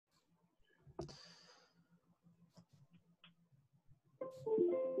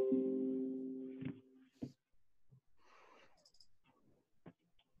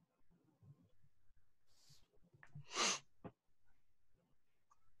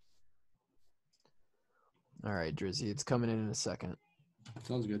All right, Drizzy, it's coming in a second.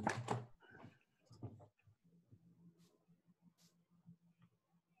 Sounds good.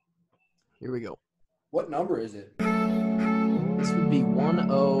 Here we go. What number is it? This would be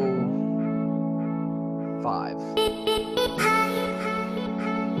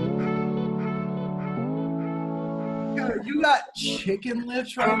 105. You got chicken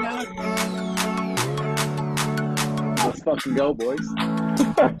lips right now? Let's fucking go, boys. It's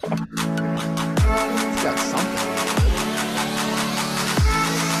got something.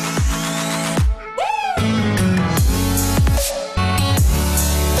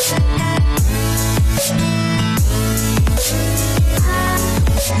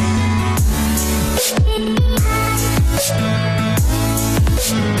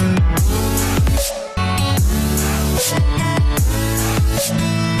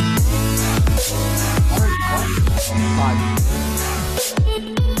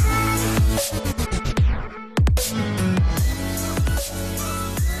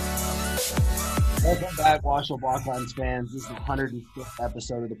 Welcome back, Walkons fans. This is the 105th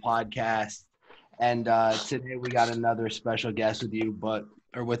episode of the podcast, and today we got another special guest with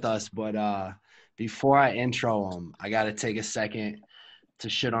us. But before I intro him, I got to take a second to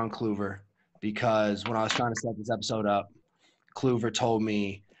shit on Kluver, because when I was trying to set this episode up, Kluver told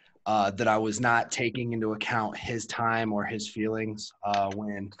me that I was not taking into account his time or his feelings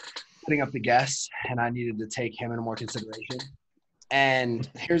when putting up the guests, and I needed to take him into more consideration. And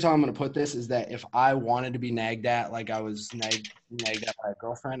here's how I'm going to put this, is that if I wanted to be nagged at like I was nagged at by a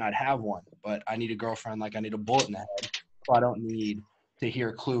girlfriend, I'd have one. But I need a girlfriend like I need a bullet in the head. So I don't need to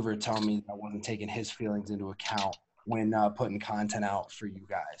hear Kluver tell me that I wasn't taking his feelings into account when putting content out for you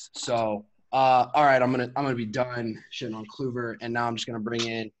guys. So, all right, I'm gonna be done shitting on Kluver, and now I'm just gonna bring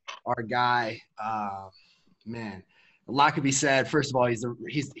in our guy. Man, a lot could be said. First of all, he's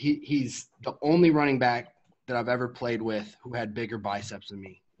the only running back that I've ever played with who had bigger biceps than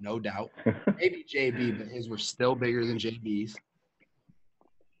me, no doubt. Maybe JB, but his were still bigger than JB's.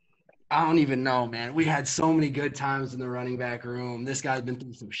 I don't even know, man. We had so many good times in the running back room. This guy's been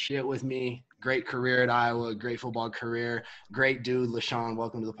through some shit with me. Great career at Iowa, great football career. Great dude, LeShun.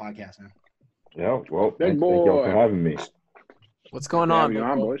 Welcome to the podcast, man. Yeah, well, thank y'all for having me. What's going on,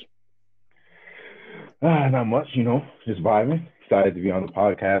 boys? Not much, just vibing. Excited to be on the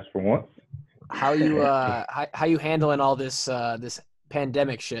podcast for once. How you how you handling all this this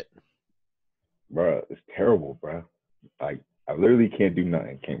pandemic shit? Bro, it's terrible, bro. Like, I literally can't do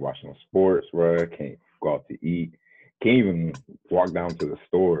nothing. Can't watch no sports, bro. Can't go out to eat. Can't even walk down to the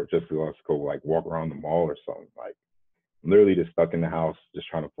store just to let's go like walk around the mall or something. Like, I'm literally just stuck in the house, just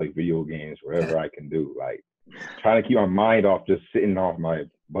trying to play video games, whatever I can do. Like, trying to keep my mind off just sitting off my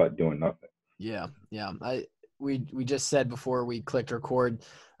butt doing nothing. Yeah. We just said before we clicked record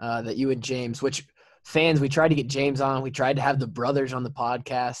that you and James, which fans, we tried to get James on. We tried to have the brothers on the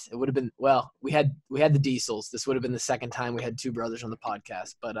podcast. It would have been, well, we had the Diesels. This would have been the second time we had two brothers on the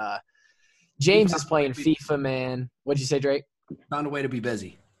podcast. But James is playing FIFA, man. What'd you say, Drake? Found a way to be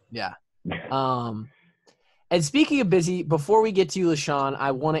busy. Yeah. And speaking of busy, before we get to you, LeShun,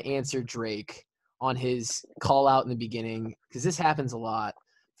 I want to answer Drake on his call out in the beginning, because this happens a lot.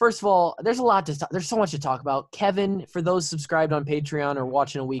 First of all, there's so much to talk about. Kevin, for those subscribed on Patreon or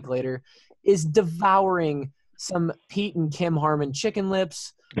watching a week later, is devouring some Pete and Kim Harmon chicken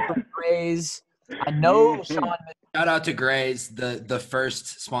lips from Gray's. I know Sean. Shout out to Gray's, the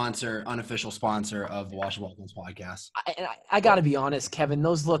first sponsor, unofficial sponsor of the Walkons podcast. I got to be honest, Kevin,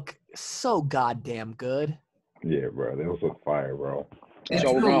 those look so goddamn good. Yeah, bro, those look fire, bro.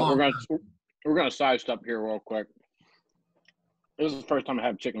 So we're gonna sidestep here real quick. This is the first time I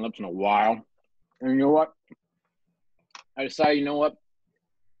have chicken lips in a while. And you know what? I decided,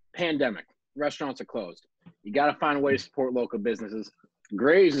 pandemic. Restaurants are closed. You got to find a way to support local businesses.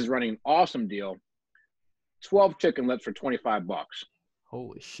 Gray's is running an awesome deal. 12 chicken lips for $25.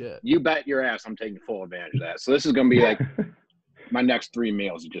 Holy shit. You bet your ass I'm taking full advantage of that. So this is going to be like my next 3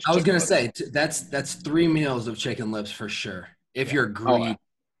 meals. I was going to say, that's 3 meals of chicken lips for sure, if you're greedy.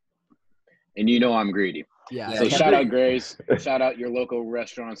 And I'm greedy. Yeah. So shout out Gray's. Shout out your local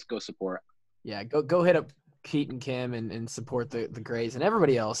restaurants. Go support. Yeah, go hit up Pete and Kim and support the Grays and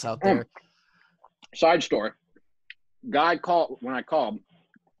everybody else out there. Side story. Guy called when I called.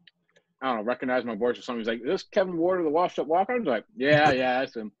 I don't know, recognized my voice or something. He's like, "Is this Kevin Ward of the Washed Up Walkers?" I was like, yeah,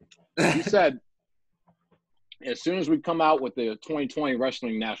 that's him. He said, as soon as we come out with the 2020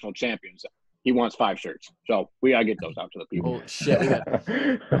 Wrestling National Champions, He wants 5 shirts. So we gotta get those out to the people. Oh shit. We got,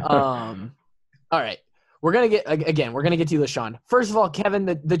 all right. We're gonna get to you, LeShun. First of all, Kevin,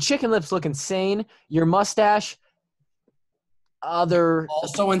 the chicken lips look insane. Your mustache,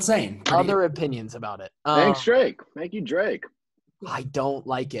 Also insane. Other opinions about it. Thanks, Drake. Thank you, Drake. I don't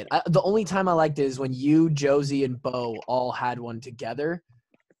like it. The only time I liked it is when you, Josie, and Bo all had one together,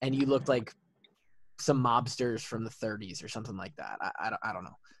 and you looked like some mobsters from the 30s or something like that. I don't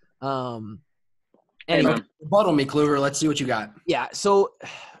know. Anyway, rebuttal me, Kluger. Let's see what you got. Yeah. So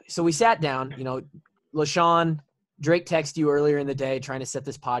we sat down. You know, LeShun, Drake texted you earlier in the day trying to set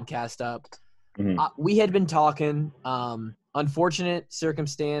this podcast up. Mm-hmm. We had been talking. Unfortunate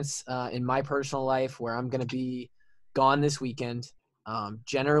circumstance in my personal life where I'm going to be gone this weekend.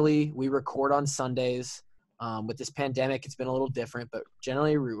 Generally, we record on Sundays. With this pandemic, it's been a little different, but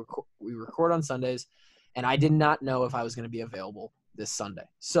generally we record on Sundays, and I did not know if I was going to be available this Sunday.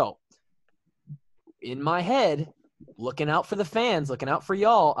 So in my head, looking out for the fans, looking out for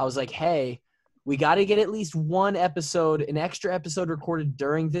y'all, I was like, hey, we got to get at least an extra episode recorded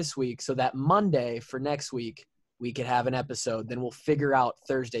during this week so that Monday for next week, we could have an episode. Then we'll figure out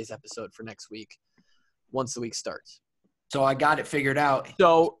Thursday's episode for next week once the week starts. So I got it figured out.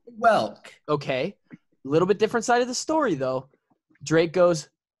 So, well, okay. A little bit different side of the story, though. Drake goes,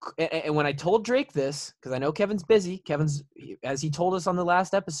 and when I told Drake this, because I know Kevin's busy, as he told us on the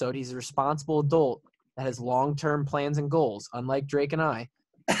last episode, he's a responsible adult that has long-term plans and goals, unlike Drake and I.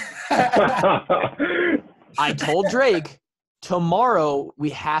 I told Drake, tomorrow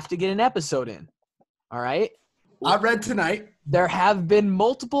we have to get an episode in. All right? I read tonight. There have been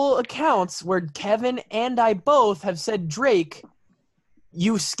multiple accounts where Kevin and I both have said, Drake,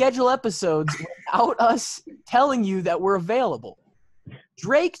 you schedule episodes without us telling you that we're available.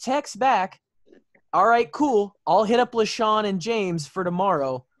 Drake texts back, all right, cool. I'll hit up LeShun and James for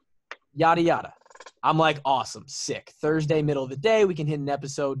tomorrow, yada, yada. I'm like, awesome, sick. Thursday, middle of the day, we can hit an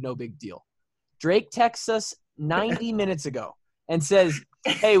episode, no big deal. Drake texts us 90 minutes ago and says,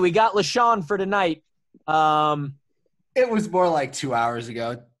 hey, we got LeShun for tonight. It was more like 2 hours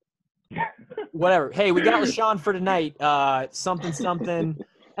ago. Whatever. Hey, we got LeShun for tonight. Something.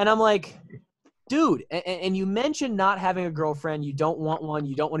 And I'm like, dude, and you mentioned not having a girlfriend. You don't want one.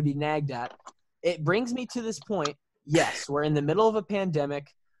 You don't want to be nagged at. It brings me to this point. Yes, we're in the middle of a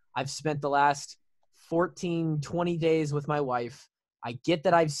pandemic. I've spent the last 14, 20 days with my wife. I get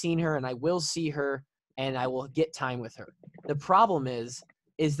that I've seen her and I will see her and I will get time with her. The problem is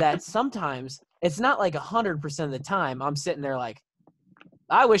that sometimes it's not like 100% of the time I'm sitting there like,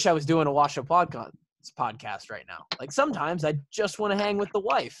 I wish I was doing a Wash Up podcast right now. Like sometimes I just want to hang with the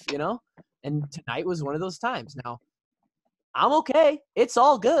wife, you know? And tonight was one of those times. Now, I'm okay. It's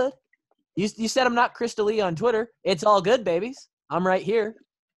all good. You said I'm not Krista Lee on Twitter. It's all good, babies. I'm right here.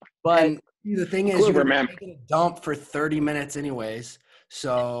 But and the thing is, you're taking a dump for 30 minutes anyways.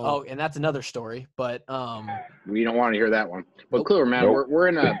 So oh, and that's another story. But we don't want to hear that one. But nope. Clear, man, we're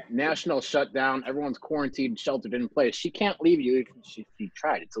in a national shutdown. Everyone's quarantined, sheltered in place. She can't leave you even if she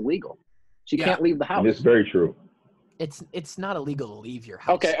tried. It's illegal. She can't leave the house. It's very true. It's not illegal to leave your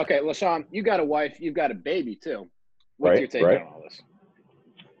house. Okay, LeShun, you got a wife, you've got a baby too. What's your take on all this?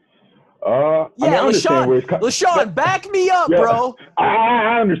 Yeah, LeShun, back me up, bro.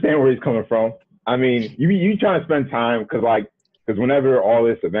 I understand where he's coming from. I mean, you trying to spend time because whenever all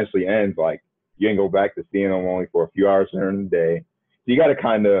this eventually ends, like you can go back to seeing them only for a few hours during the day. So you got to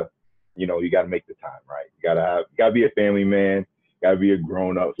kind of, you got to make the time, right? You got to be a family man. Got to be a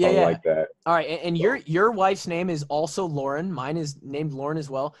grown up, something like that. All right, and your wife's name is also Lauren. Mine is named Lauren as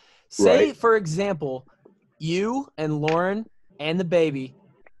well. Say, for example, you and Lauren and the baby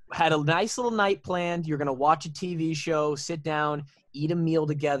had a nice little night planned. You're going to watch a TV show, sit down, eat a meal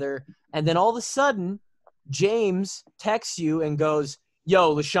together, and then all of a sudden, James texts you and goes,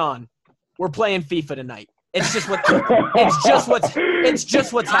 yo, LeShun, we're playing FIFA tonight. It's just what's happening.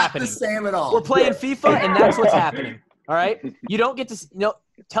 Not the same at all. We're playing FIFA, and that's what's happening. All right? You don't get to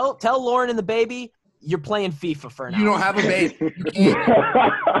tell Lauren and the baby you're playing FIFA for an hour. You don't have a baby. You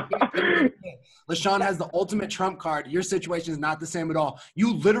can't. LeShun has the ultimate trump card. Your situation is not the same at all.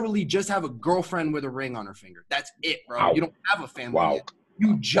 You literally just have a girlfriend with a ring on her finger. That's it, bro. Wow. You don't have a family yet.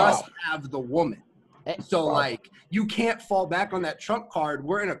 You just have the woman. So, you can't fall back on that trump card.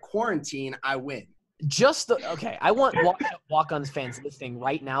 We're in a quarantine. I win. I want Walkons fans listening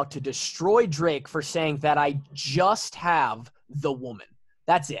right now to destroy Drake for saying that I just have the woman.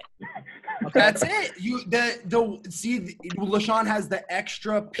 That's it. Okay? That's it. LeShun has the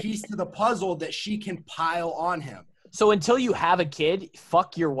extra piece to the puzzle that she can pile on him. So until you have a kid,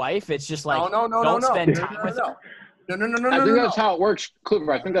 fuck your wife. It's just like no. spend time with her. I think that's how it works,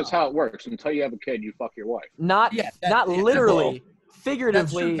 Clipper. I think that's how it works. Until you have a kid, you fuck your wife. Not literally,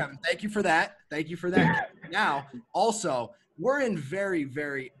 figuratively. That's true, Kevin. Thank you for that. Now, also, we're in very,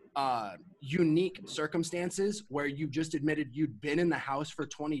 very unique circumstances where you just admitted you'd been in the house for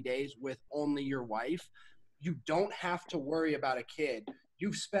 20 days with only your wife. You don't have to worry about a kid.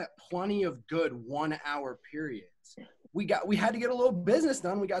 You've spent plenty of good 1 hour periods. We had to get a little business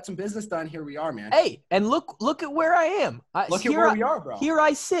done. We got some business done. Here we are, man. Hey, and look at where I am. Look at where we are, bro. Here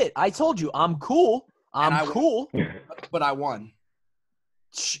I sit. I told you, I'm cool. I'm cool. But I won.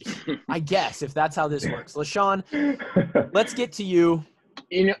 I guess if that's how this works. LeShun, let's get to you.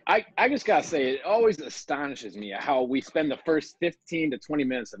 You know, I just gotta say, it always astonishes me how we spend the first 15 to 20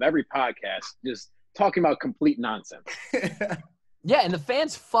 minutes of every podcast just talking about complete nonsense. Yeah, and the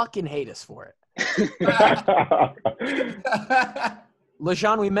fans fucking hate us for it.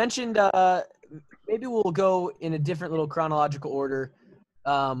 LeShun, we mentioned maybe we'll go in a different little chronological order.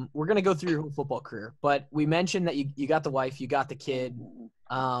 We're gonna go through your whole football career, but we mentioned that you got the wife, you got the kid.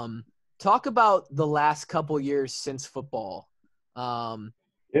 Talk about the last couple years since football. And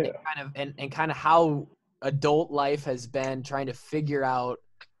kind of how adult life has been trying to figure out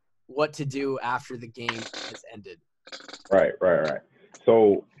what to do after the game has ended. Right.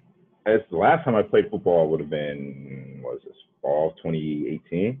 So, as the last time I played football would have been, fall of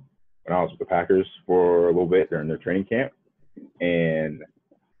 2018, when I was with the Packers for a little bit during their training camp. And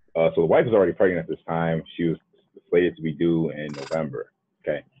so the wife was already pregnant at this time. She was slated to be due in November.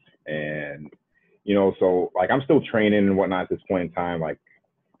 Okay. And, you know, so like I'm still training and whatnot at this point in time, like,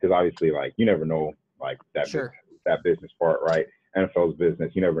 because obviously, like, you never know, like, that business part, right? NFL's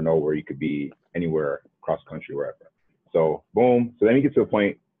business, you never know where you could be anywhere across the country, wherever. So, boom. So then you get to a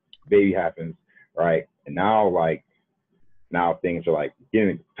point, baby happens, right? And now things are like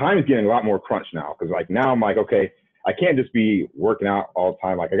time is getting a lot more crunch now. Cause like now I'm like, okay, I can't just be working out all the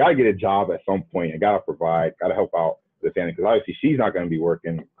time. Like I got to get a job at some point. I got to provide, got to help out the family. Cause obviously she's not going to be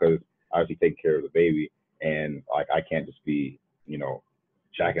working because obviously taking care of the baby. And like, I can't just be, you know,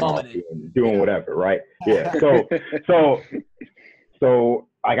 jacking off doing whatever. Right. Yeah. So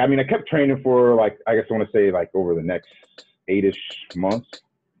like, I mean, I kept training for like, I guess I want to say like over the next 8-ish months.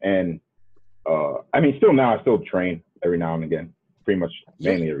 And I mean, still now I still train every now and again, pretty much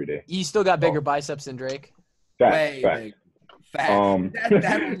mainly every day. You still got bigger biceps than Drake? Fact. That'll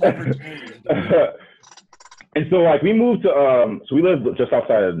never change. And so like we moved to, so we live just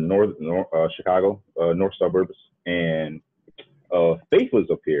outside of north Chicago, north suburbs. And Faith lives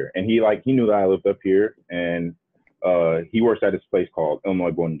up here. And he knew that I lived up here. And he works at this place called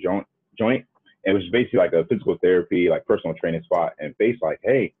Illinois Bone Joint. And it was basically like a physical therapy, like personal training spot. And Faith's like,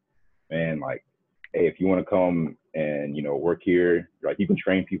 hey, man, like, hey, if you want to come and, you know, work here, like you can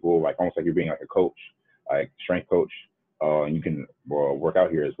train people, like almost like you're being like a coach, like strength coach, and you can work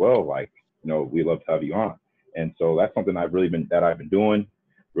out here as well. Like, you know, we'd love to have you on. And so that's something I've been doing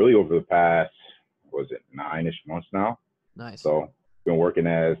really over the past, 9-ish months now. Nice. So been working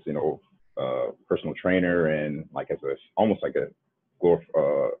as, you know, personal trainer and like as almost like a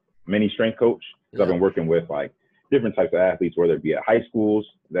mini strength coach. Because I've been working with like different types of athletes, whether it be at high schools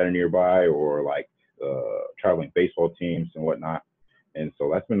that are nearby or like traveling baseball teams and whatnot. And so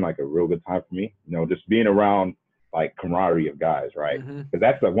that's been like a real good time for me, you know, just being around like camaraderie of guys, right? Because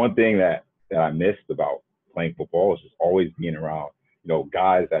that's the one thing that I missed about playing football, is just always being around, you know,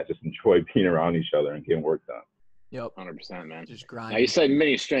 guys that just enjoy being around each other and getting work done. Yep. 100%, man. Just grind. Now, you said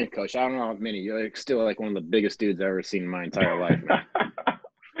mini strength coach. I don't know how many. You're like still like one of the biggest dudes I've ever seen in my entire life, man.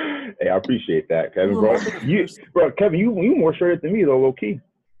 Hey, I appreciate that, Kevin, bro. Kevin, you more shredded than me though, low key.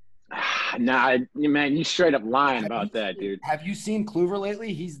 Nah, man, you straight up lying about that, dude. Have you seen Kluver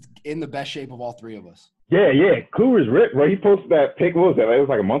lately? He's in the best shape of all three of us. Yeah. Kluver's ripped, bro. He posted that pic. What was that? It was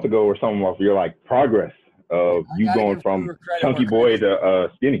like a month ago or something of your like progress of you going from chunky boy to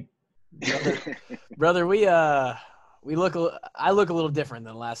skinny. Brother, I look a little different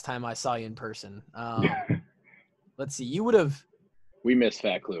than the last time I saw you in person. Let's see, you would have. We miss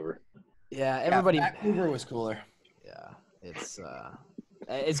Fat Kluver. Yeah, everybody. Fat Kluver was cooler. Yeah,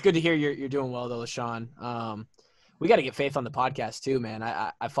 it's good to hear you're doing well though, LeShun. We got to get Faith on the podcast too, man.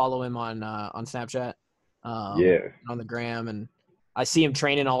 I follow him on Snapchat. On the gram, and I see him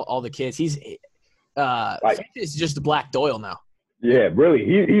training all the kids. He's Faith is just a Black Doyle now. Yeah, really.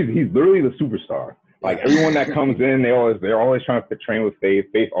 He's literally the superstar. Like everyone that comes in, they're always trying to train with Faith.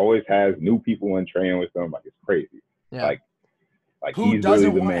 Faith always has new people in training with them. Like it's crazy. Yeah. Like who he's doesn't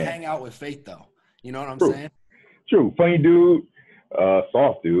really want to hang out with Faith though? You know what I'm saying? True. Funny dude.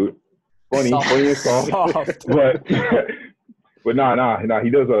 Soft dude. Funny and soft. But nah. He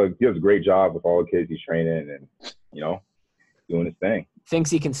does a great job with all the kids he's training, and doing his thing. Thinks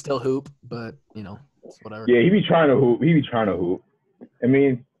he can still hoop, but it's whatever. Yeah, he be trying to hoop. I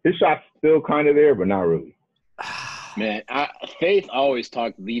mean, his shot's still kind of there, but not really. Man, Faith always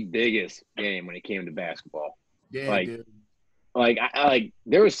talked the biggest game when it came to basketball. Yeah, dude. Like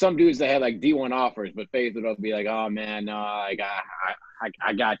there was some dudes that had like D1 offers, but Faith would be like, "Oh man, no, I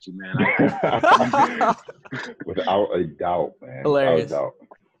got you, man." Without a doubt, man. Hilarious. Without a doubt.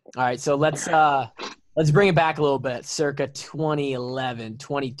 All right, so let's bring it back a little bit. Circa 2011,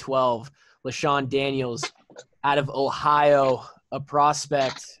 2012, LeShun Daniels out of Ohio, a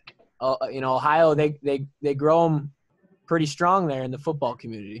prospect. Ohio, they grow them pretty strong there in the football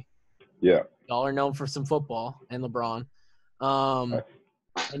community. Yeah. Y'all are known for some football and LeBron.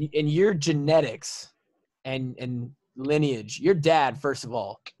 And your genetics and lineage, your dad, first of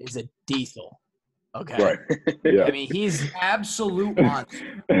all, is a diesel. Okay. Right. Yeah. I mean, he's absolute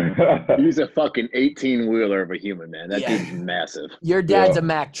monster. He's a fucking 18-wheeler of a human, man. That dude's massive. Your dad's a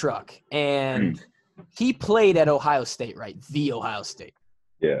Mack truck, and he played at Ohio State, right? The Ohio State.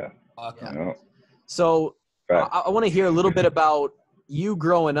 Yeah. Okay. No. So I want to hear a little bit about you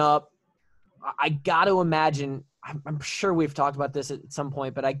growing up. I got to imagine – I'm sure we've talked about this at some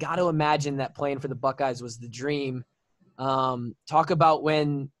point, but I got to imagine that playing for the Buckeyes was the dream. Talk about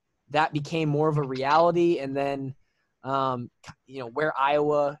when that became more of a reality, and then, where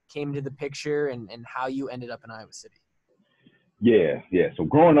Iowa came to the picture and how you ended up in Iowa City. Yeah. So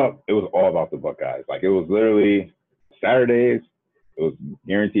growing up, it was all about the Buckeyes. Like, it was literally Saturdays. It was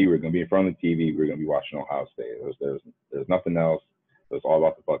guaranteed we were going to be in front of the TV. We were going to be watching Ohio State. There was nothing else. It was all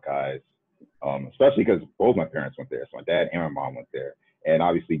about the Buckeyes. Especially because both my parents went there. So my dad and my mom went there. And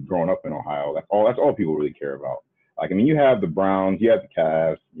obviously growing up in Ohio, that's all people really care about. Like, I mean, you have the Browns, you have the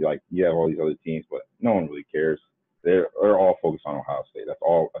Cavs, you have all these other teams, but no one really cares. They're all focused on Ohio State. That's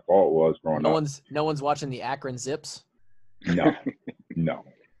all it was growing up. No one's watching the Akron Zips. No. No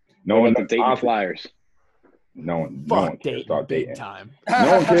one. The Dayton Flyers. No one cares Dayton, about big Dayton. time.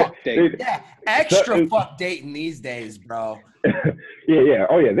 No one cares. Dayton. Yeah, extra fuck Dayton these days, bro. Yeah.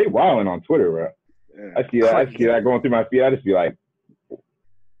 Oh yeah, they wilding on Twitter, bro. Yeah. I see that going through my feed. I just be like,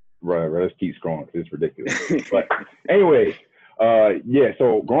 bro, let's keep scrolling because it's ridiculous. But anyway,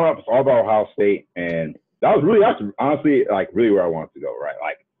 so growing up, it's all about Ohio State, and that's honestly like really where I wanted to go, right?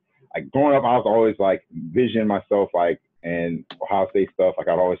 Like growing up, I was always like visioning myself like and Ohio State stuff. Like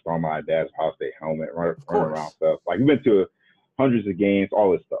I'd always throw on my dad's Ohio State helmet, run around stuff. Like we've been to hundreds of games,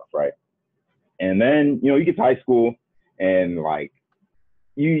 all this stuff, right? And then you get to high school, and like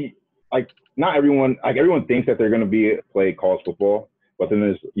not everyone thinks that they're gonna play college football. But then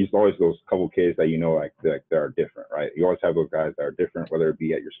there's always those couple kids that like that are different, right? You always have those guys that are different, whether it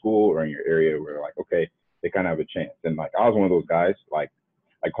be at your school or in your area, where like, okay, they kind of have a chance. And like I was one of those guys. Like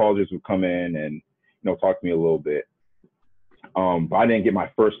colleges would come in and talk to me a little bit. But I didn't get my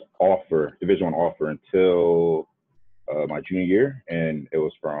first Division I offer until my junior year, and it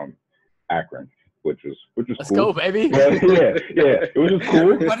was from Akron, which was Let's cool. go, baby. Yeah, it was just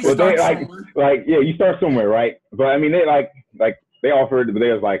cool. But you start somewhere, right? But I mean, they offered, but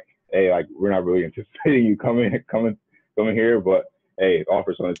they was like, hey, like we're not really anticipating you coming here, but hey,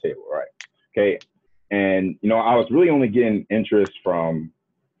 offers on the table, right? Okay, and I was really only getting interest from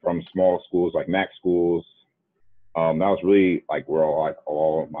small schools like MAC schools. That was really like where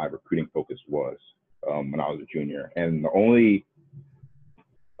all my recruiting focus was when I was a junior, and the only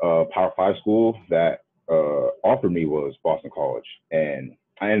Power 5 school that offered me was Boston College, and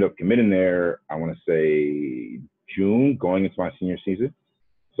I ended up committing there. I want to say June, going into my senior season.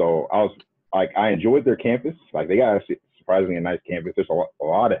 So I was like, I enjoyed their campus. Like they got surprisingly a nice campus. There's a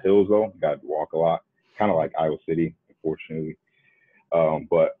lot of hills though. You got to walk a lot, kind of like Iowa City, unfortunately.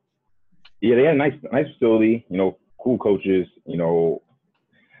 But yeah, they had a nice facility. Cool coaches.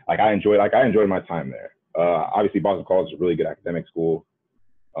 I enjoyed my time there. Obviously, Boston College is a really good academic school.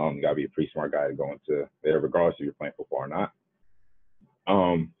 You gotta be a pretty smart guy to go into there, regardless if you're playing football or not.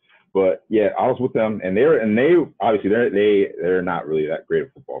 But yeah, I was with them, and they obviously they're not really that great a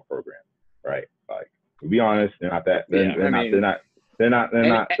football program, right? Like to be honest, they're not that. They're not.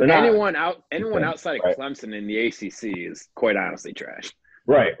 Anyone outside of Clemson in the ACC is quite honestly trash.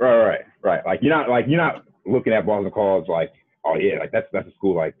 Right. Like you're not looking at Boston College like, oh yeah, like that's a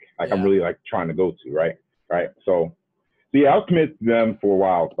school like I'm really like trying to go to, right? So yeah, I was committed to them for a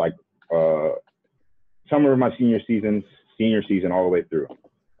while, like summer of my senior season all the way through.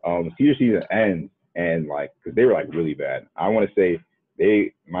 The senior season ends, and like because they were like really bad. I want to say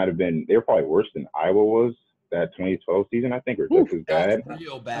they were probably worse than Iowa was that 2012 season, I think, or just as bad.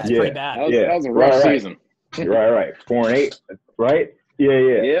 Real bad. That's pretty bad. That was a rough season. Right. 4-8, right?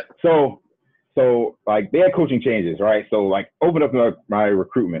 Yeah. So So like they had coaching changes, right? So like open up my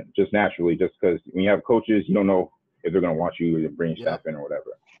recruitment just naturally, just because when you have coaches, you don't know if they're gonna want you to bring staff in or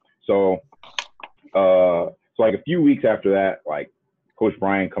whatever. So like a few weeks after that, like Coach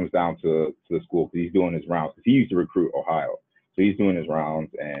Brian comes down to the school because he's doing his rounds. Because he used to recruit Ohio, so he's doing his rounds,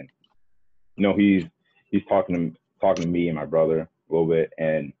 and he's talking to me and my brother a little bit,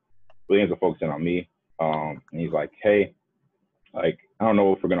 and really ends up focusing on me. And he's like, hey, like I don't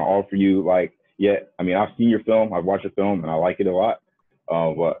know if we're gonna offer you like yet. I mean, I've seen your film, I've watched your film, and I like it a lot.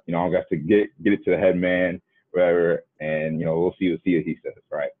 But I'll have to get it to the head man, whatever, and we'll see what he says,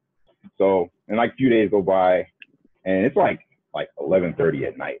 right? So, and like a few days go by, and it's like 11:30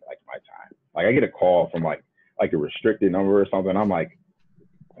 at night, like my time. Like I get a call from like a restricted number or something. I'm like,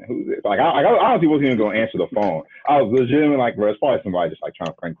 who's this? Like I honestly wasn't even gonna answer the phone. I was legitimately like, bro, it's probably somebody just like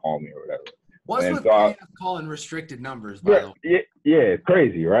trying to prank call me or whatever. What's with calling restricted numbers, by the way? Yeah, it's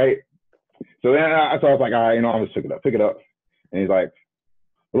crazy, right? So then I was like, all right, I'm just pick it up. And he's like,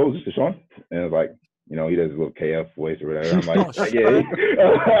 hello, is this LeShun? And it's like, he does his little KF voice or whatever. I'm like, yeah.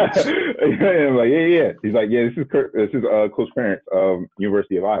 And I'm like, yeah. He's like, yeah, this is Coach Parents of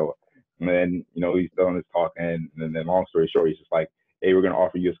University of Iowa. And then, he's done this talk, and then long story short, he's just like, hey, we're gonna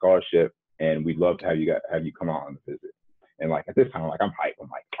offer you a scholarship, and we'd love to have you come out on the visit. And like at this time, like I'm hyped. I'm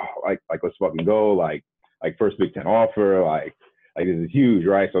like, oh, like let's fucking go. Like first Big Ten offer. Like this is huge,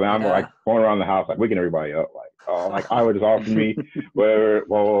 right? So then I'm like going around the house, like waking everybody up, like, oh, like Iowa just offered me, whatever,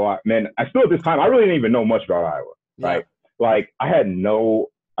 blah, blah, blah. Man, I still at this time, I really didn't even know much about Iowa, right? Like I had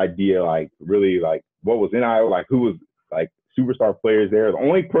no idea, like really, like what was in Iowa, like who was like superstar players there. The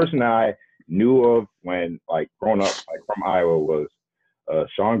only person I knew of when like growing up, like from Iowa, was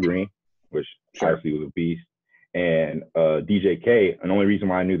Sean Green, which obviously was a beast. And DJK, and the only reason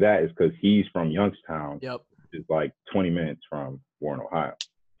why I knew that is because he's from Youngstown. Yep. Which is like 20 minutes from Warren, Ohio.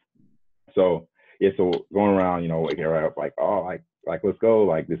 So so going around, waking right up, like, oh, like let's go,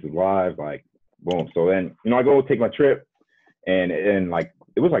 like this is live, like boom. So then, I go take my trip, and like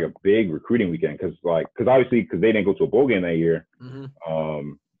it was like a big recruiting weekend because obviously they didn't go to a bowl game that year.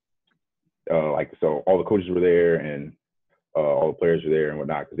 Mm-hmm. Like so all the coaches were there, and all the players were there and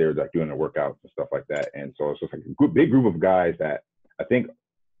whatnot because they were like doing their workouts and stuff like that. And so it's just like a big group of guys that I think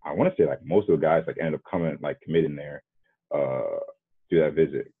I want to say like most of the guys like ended up committing there to that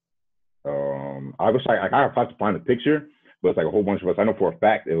visit. I wish I have to find a picture, but it's like a whole bunch of us. I know for a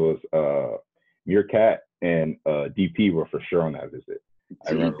fact it was Meerkat and DP were for sure on that visit.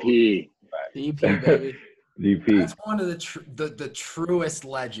 DP, baby. DP. That's one of the truest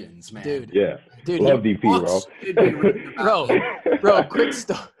legends, man. Dude. Yeah. Dude, love DP, bro.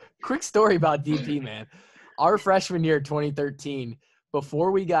 Quick story about DP, man. Our freshman year, 2013,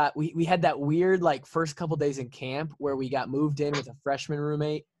 before we had that weird like first couple days in camp where we got moved in with a freshman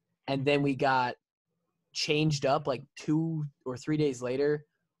roommate, and then we got changed up like 2 or 3 days later.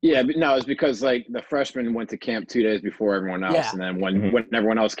 Yeah, but no, it's because like the freshmen went to camp 2 days before everyone else, and then when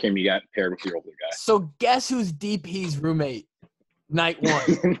everyone else came, you got paired with your older guy. So guess who's DP's roommate night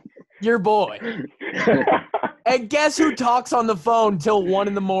one? Your boy. And guess who talks on the phone till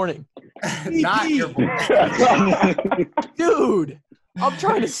 1 a.m? Not your boy. Dude, I'm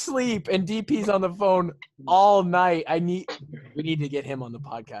trying to sleep, and DP's on the phone all night. We need to get him on the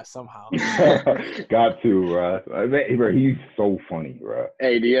podcast somehow. Got to, bro. He's so funny, bro.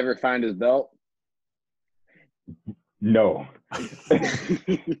 Hey, do you ever find his belt? No.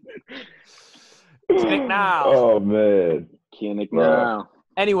 Kinnick now. Oh man. Kinnick now.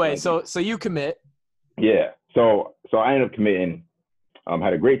 Anyway, so you commit. Yeah. So I ended up committing.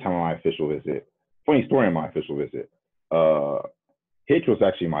 Had a great time on my official visit. Funny story on my official visit. Hitch was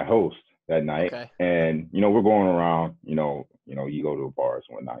actually my host that night, and we're going around. You go to bars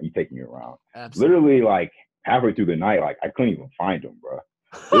and whatnot. You taking me around. Absolutely. Literally, like halfway through the night, like I couldn't even find him, bro.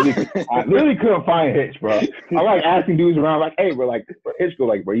 I literally couldn't find Hitch, bro. I'm like asking dudes around, like, hey, bro, like Hitch go,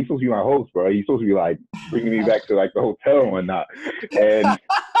 like, bro, he's supposed to be my host, bro. He's supposed to be like bringing me back to like the hotel and whatnot. And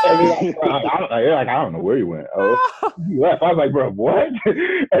I don't know where he went. Oh, he left. I was like, bro, what?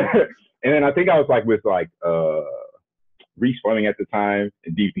 And then I think I was like with like Reese Fleming at the time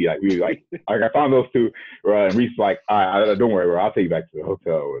and DP. Like we were like I found those two, bro. And Reese like, don't worry, bro. I'll take you back to the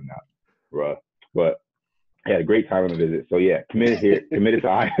hotel or not, bro. But I had a great time on the visit. So yeah, committed to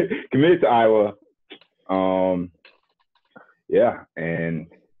Iowa. Yeah, and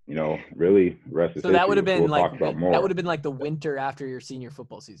really rest is so that would have been like the winter after your senior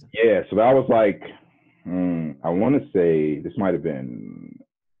football season. Yeah, so that was like I want to say this might have been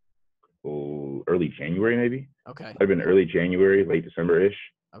early January maybe. Okay. Might have been early January, late December-ish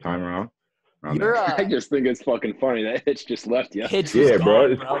time around. You're I just think it's fucking funny that Hitch just left you. Hitch was gone,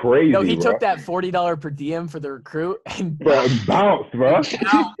 bro, it's crazy. No, he bro. took that $40 per diem for the recruit and Bro, bounced, bro.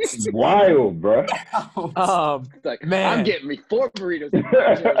 Wild, bro. It's like, man. I'm getting me 4 burritos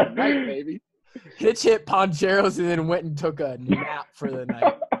a night, baby. Hitch hit Poncheros and then went and took a nap for the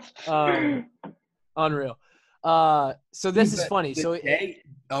night. Unreal. So this is funny. So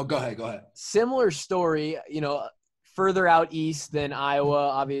go ahead. Similar story, further out east than Iowa,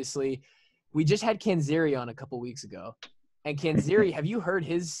 obviously. We just had Kanzeri on a couple weeks ago. And Kanzeri, have you heard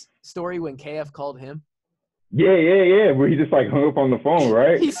his story when KF called him? Yeah. Where he just like hung up on the phone,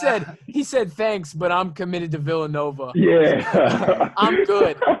 right? He said, thanks, but I'm committed to Villanova. Yeah. I'm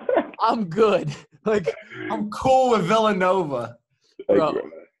good. Like, I'm cool with Villanova. Bro,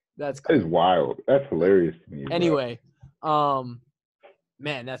 that's crazy. That is wild. That's hilarious to me. Anyway, man,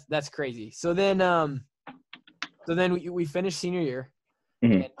 that's crazy. So then we finished senior year.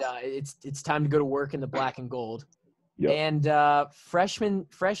 Mm-hmm. And it's time to go to work in the black and gold. Yep. And freshman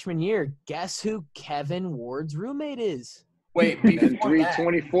year, guess who Kevin Ward's roommate is? Wait, before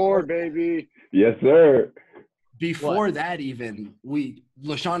 324, baby. Yes, sir. Before that, even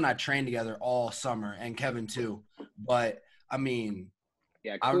LeShun and I trained together all summer, and Kevin too. But I mean,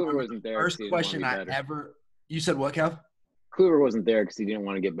 yeah, Kluber wasn't there. First question I ever. You said what, Kev? Kluber wasn't there because he didn't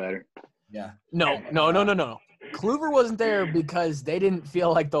want to get better. Yeah. No. Kluber wasn't there because they didn't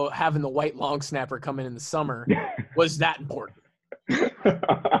feel like having the white long snapper come in the summer was that important.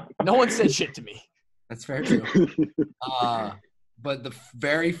 No one said shit to me. That's fair too. But the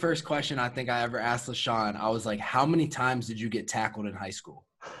very first question I think I ever asked LeShun, I was like, "How many times did you get tackled in high school?"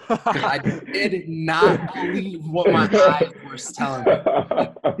 I did not believe what my eyes were telling me.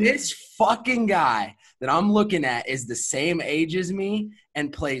 Like, this fucking guy that I'm looking at is the same age as me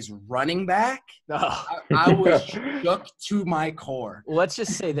and plays running back. I was shook to my core. Well, let's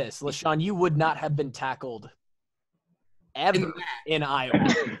just say this, LeShun, you would not have been tackled ever in Iowa.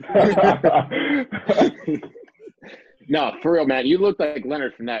 No, for real, man. You look like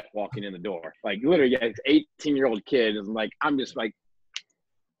Leonard Fournette walking in the door. Like, literally, an 18-year-old kid is like, I'm just like,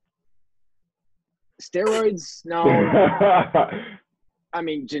 steroids? No. I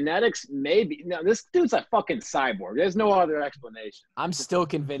mean, genetics? Maybe. No, this dude's a fucking cyborg. There's no other explanation. I'm still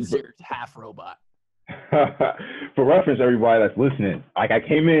convinced you're half robot. For reference, everybody that's listening, like, I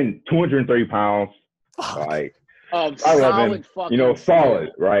came in 230 pounds, like, solid fucking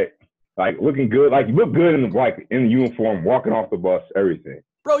solid, right? Like, looking good. Like, you look good in the uniform, walking off the bus, everything.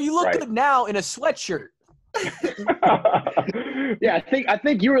 Bro, you look good now in a sweatshirt. Yeah, I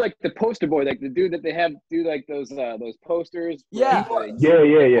think you were like the poster boy, like the dude that they have do like those posters. Yeah. That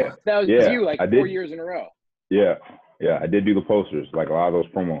was you, like 4 years in a row. Yeah, I did do the posters, like a lot of those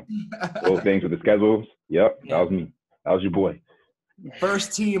promo, those things with the schedules. Yep, that was me. That was your boy.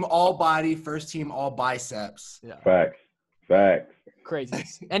 First team all body, first team all biceps. Yeah. Facts. Crazy.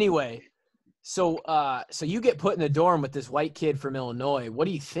 Anyway, so you get put in the dorm with this white kid from Illinois. What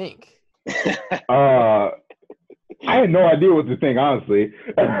do you think? I had no idea what to think, honestly.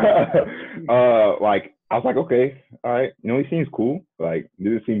 Like, I was like, okay, all right, he seems cool. Like,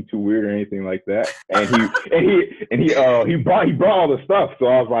 didn't seem too weird or anything like that. And he brought all the stuff. So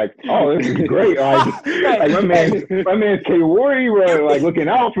I was like, oh, this is great. Like my man's K Wardy, bro, like looking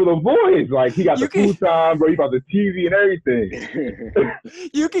out for the boys. Like, he got the futon, bro. He got the TV and everything.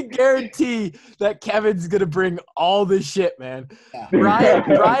 You can guarantee that Kevin's gonna bring all this shit, man. Yeah.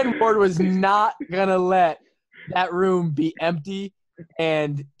 Brian Ward was not gonna let that room be empty,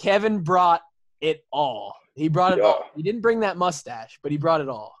 and Kevin brought it all. He brought it all. He didn't bring that mustache, but he brought it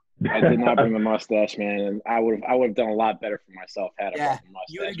all. I did not bring the mustache, man, and I would have done a lot better for myself had I brought the mustache.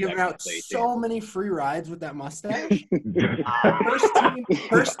 You would have given out so many free rides with that mustache.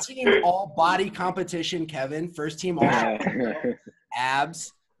 First team all body competition, Kevin. First team all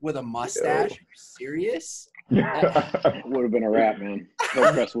abs with a mustache. Are you serious? It would have been a wrap, man.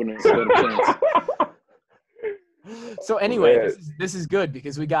 No press wouldn't have stood a chance. So anyway, this is good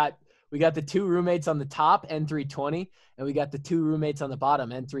because we got the two roommates on the top, N320, and we got the two roommates on the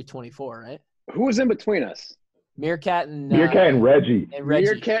bottom, N324, right? Who was in between us? Meerkat and Reggie. Meerkat and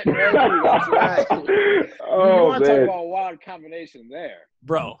Reggie, that's right. Oh, you want to talk about a wild combination there.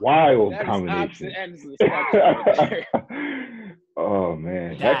 Bro. Wild combination. Oh,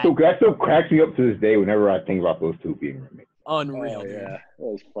 man. That still cracks me up to this day whenever I think about those two being roommates. Unreal, dude. Yeah, that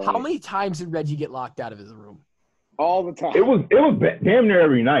was funny. How many times did Reggie get locked out of his room? All the time. It was damn near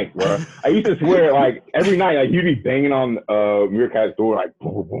every night, bro. I used to swear, like, every night, like, you'd be banging on Meerkat's door, like,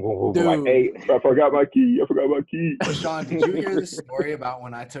 boom, boom, boom, like, hey, I forgot my key. Sean, did you hear the story about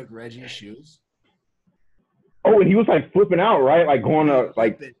when I took Reggie's shoes? Oh, and he was like flipping out, right? Like going to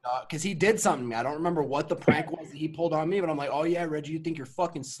like because he did something to me. I don't remember what the prank was that he pulled on me, but I'm like, oh yeah, Reggie, you think you're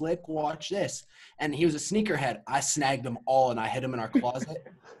fucking slick? Watch this. And he was a sneakerhead. I snagged them all and I hid them in our closet.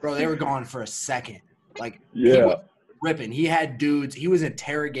 Bro, they were gone for a second. Like he was ripping. He had dudes. He was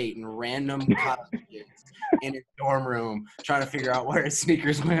interrogating random college kids in his dorm room trying to figure out where his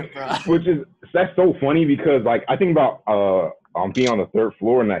sneakers went, bro. That's so funny because like I think about being on the third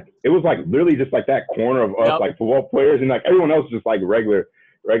floor and like it was like literally just like that corner of us like football players and like everyone else just like regular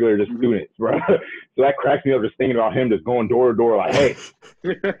just students, bro. So that cracks me up just thinking about him just going door to door like, hey,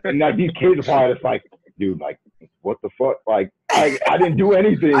 and like these kids are probably just like, dude, like what the fuck? Like I didn't do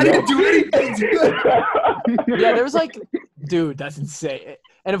anything. I didn't do anything. Yeah, there was like, dude, that's insane.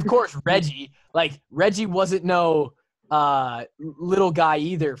 And of course, Reggie wasn't no little guy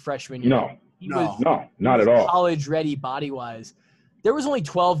either freshman year. No, not at all. College ready body wise. There was only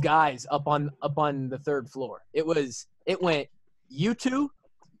 12 guys up on the third floor. It went you two,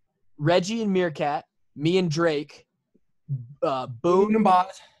 Reggie and Meerkat, me and Drake, Boone and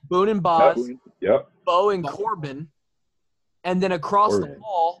Boz, yep. Bo and Corbin, and then across the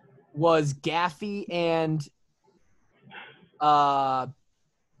hall was Gaffey and what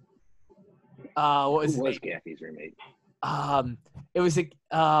was his name? Gaffey's roommate? It was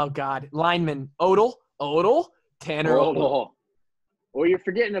lineman Odell, Tanner Odell. Well, you're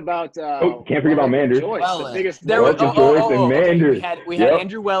forgetting about. Can't forget about Manders. Joyce, the biggest. Joyce and Manders. We had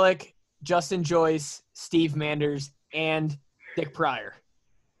Andrew Wellick, Justin Joyce, Steve Manders, and Dick Pryor.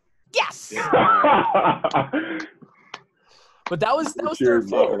 Yes. But that was third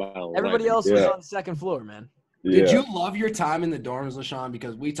floor. Everybody else was on the second floor, man. Yeah. Did you love your time in the dorms, LeShun?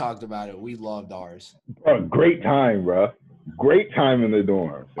 Because we talked about it. We loved ours. Bro, great time, bro. Great time in the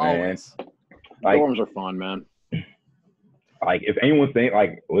dorms, man. Always. Like, dorms are fun, man. Like, if anyone's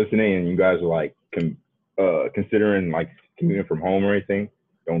listening and you guys are like considering like commuting from home or anything,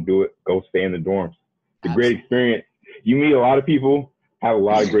 don't do it. Go stay in the dorms. It's a great experience. You meet a lot of people, have a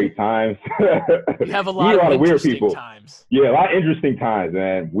lot of great times. You have a lot of weird people. Times. Yeah, a lot of interesting times,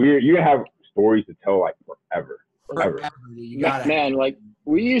 man. You're gonna have stories to tell like forever. Man, like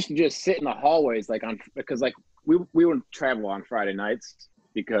we used to just sit in the hallways because we wouldn't travel on Friday nights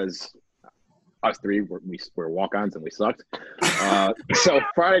because us three were walk-ons and we sucked. So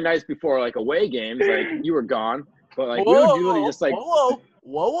Friday nights before like away games, like you were gone, but like we would usually just like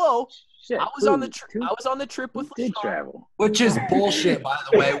whoa. Shit, I was on the trip with did LeShun. travel, which is bullshit, by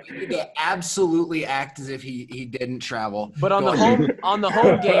the way. We need to absolutely act as if he didn't travel. But on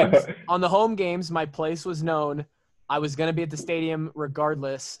the home games, my place was known. I was gonna be at the stadium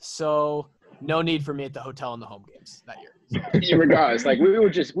regardless, so no need for me at the hotel in the home games that year. Yeah, regardless, like we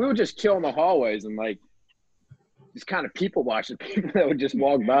would just chill in the hallways and like just kind of people watching people that would just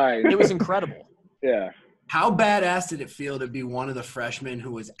walk by. It was incredible. Yeah. How badass did it feel to be one of the freshmen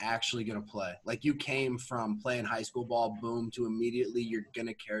who was actually going to play? Like you came from playing high school ball, boom, to immediately you're going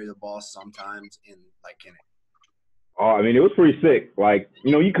to carry the ball sometimes in like in it. Oh, I mean, it was pretty sick. Like,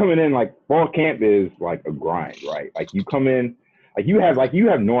 you know, you coming in like fall camp is like a grind, right? Like you come in, like you have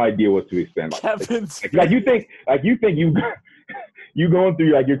no idea what to expect. Like you think you going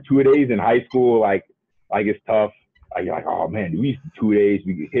through like your 2 days in high school, like it's tough. Like you're like, oh man, we used to 2 days,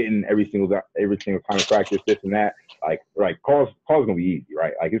 we get hitting every single time of practice, this and that. Like call's gonna be easy,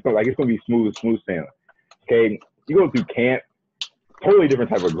 right? Like it's gonna be smooth sailing. Okay, you go through camp, totally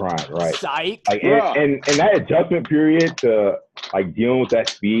different type of grind, right? Psych. Like and that adjustment period to like dealing with that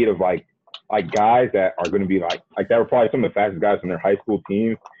speed of like guys that are gonna be like that were probably some of the fastest guys on their high school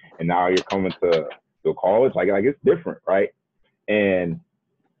teams, and now you're coming to college, like it's different, right? And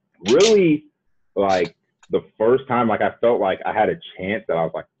really, like the first time, like I felt like I had a chance that I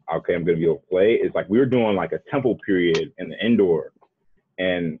was like, okay, I'm gonna be able to play. Is like we were doing like a tempo period in the indoor,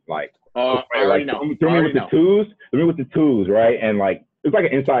 and like threw me with the twos, right? And like it's like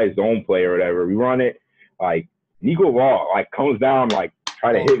an inside zone play or whatever. We run it, like Nico Law like comes down, like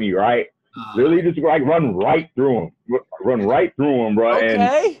try to hit me, right? Literally just like run right through him, bro. Okay. And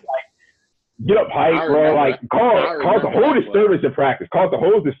like get up height, bro. Like cause the whole disturbance in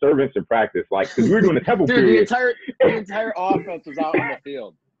practice. Like because we were doing a tempo period. The entire offense was out on the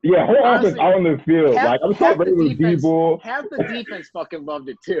field. Yeah, whole offense out on the field. Like I'm so ready with D-ball. Half the defense fucking loved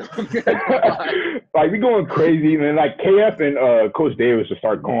it too. Like we going crazy, and then like KF and Coach Davis just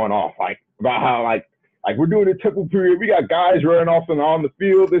start going off like about how like we're doing a tempo period. We got guys running off and on the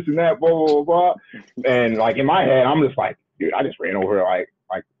field, this and that, blah blah blah. And like in my head, I'm just like, dude, I just ran over like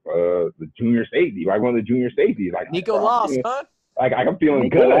the junior safety, like one of the junior safeties, like Nico lost, huh? Like I'm feeling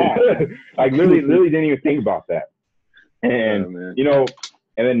good. Like literally didn't even think about that. And you know,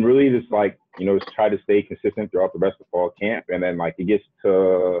 and then really just like, just try to stay consistent throughout the rest of fall camp. And then like it gets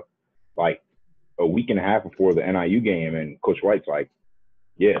to like a week and a half before the NIU game, and Coach White's like,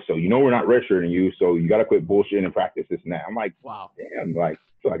 yeah, so we're not redshirting you, so you got to quit bullshitting and practice this and that. I'm like, wow, damn, like, I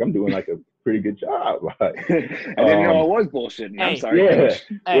feel like I'm doing like a pretty good job. Like, I didn't know I was bullshitting. I'm sorry. Yeah,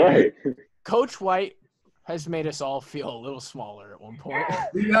 right. Coach White has made us all feel a little smaller at one point.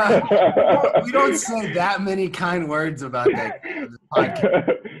 We don't say that many kind words about that podcast,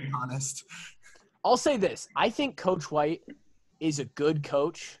 to be honest. I'll say this. I think Coach White is a good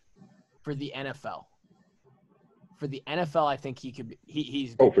coach for the NFL. For the NFL, I think he could be.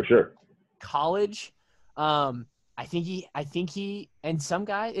 He's for sure. College, I think he, and some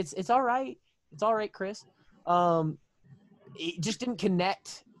guy. It's all right. It's all right, Chris. He just didn't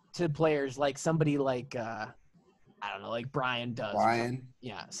connect to players like somebody like I don't know, like Brian does. Brian,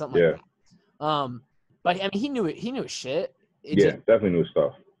 yeah, something like that. But I mean, he knew his shit. Definitely knew his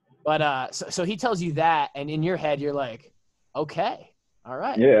stuff. But so he tells you that, and in your head, you're like, okay. All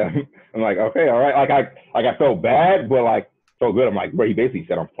right. Yeah, I'm like, okay, all right. I felt bad, but like so good. I'm like, bro, he basically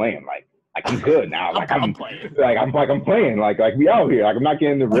said I'm playing. Like I'm good now. Like I'm playing. I'm playing. Like we out here. Like I'm not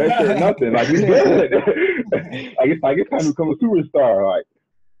getting the red shirt or nothing. Like we good. it's time to become a superstar. Like.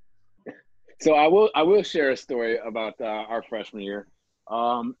 So I will share a story about our freshman year.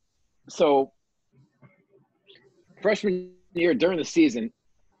 So freshman year during the season,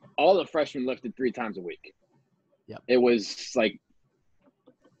 all the freshmen lifted 3 times a week. Yep. It was like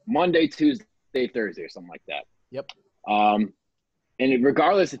Monday, Tuesday, Thursday, or something like that. Yep. And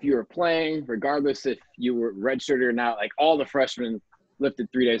regardless if you were playing, regardless if you were redshirted or not, like all the freshmen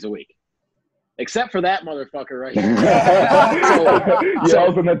lifted 3 days a week, except for that motherfucker right here. I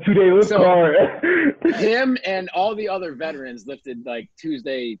was on that 2-day lift card. Him and all the other veterans lifted like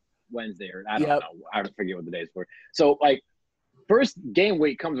Tuesday, Wednesday, or I don't know. I forget what the days were. So like first game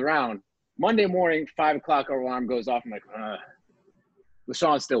week comes around, Monday morning, 5 o'clock, our alarm goes off. I'm like,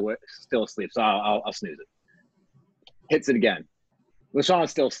 LeShun's still asleep, so I'll snooze it. Hits it again. LeShun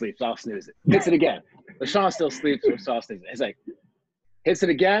still sleeps, so I'll snooze it. Hits it again. LeShun still sleeps, so I'll snooze it. He's like, hits it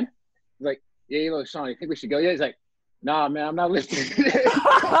again. He's like, yeah, LeShun, you think we should go? Yeah, he's like, nah, man, I'm not lifting.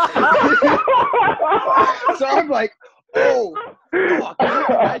 So I'm like, oh, fuck.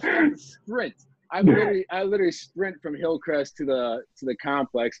 I have to sprint. I literally sprint from Hillcrest to the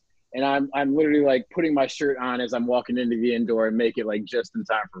complex. And I'm literally like putting my shirt on as I'm walking into the indoor and make it like just in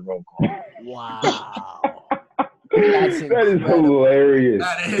time for roll call. Wow. That is hilarious.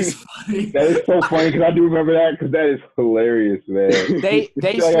 That is funny. That is so funny because I do remember that because that is hilarious, man. They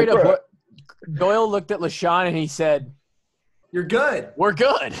straight up. Doyle looked at LeShun and he said, "You're good. We're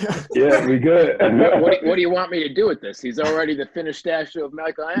good." Yeah, we good. What do you want me to do with this? He's already the finished statue of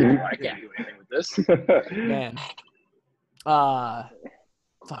Michelangelo. I can't do anything with this. Man.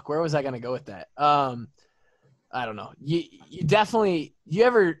 Fuck, where was I gonna go with that? I don't know. You definitely you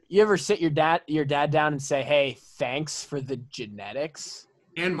ever sit your dad down and say, "Hey, thanks for the genetics."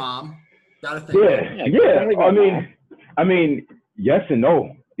 And mom, gotta think. Yeah. I mean, yes and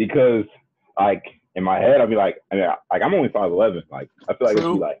no, because like in my head, I'll be like, I'm only 5'11". Like I feel like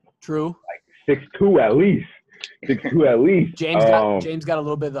it'd be like true, like 6'2" at least. 6'2" at least. James got a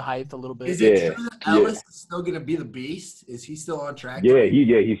little bit of the height, a little bit. Is it true that Ellis is still gonna be the beast? Is he still on track? Yeah,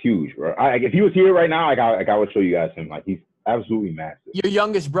 he's huge, bro. If he was here right now, I would show you guys him. Like he's absolutely massive. Your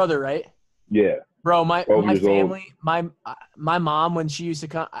youngest brother, right? Yeah. Bro, my family, my mom, when she used to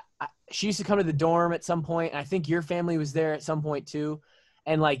come, she used to come to the dorm at some point, and I think your family was there at some point too.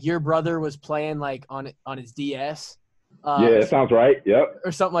 And like your brother was playing like on his DS. Yeah, that sounds right. Yep.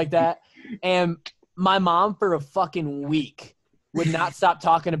 Or something like that. And my mom for a fucking week would not stop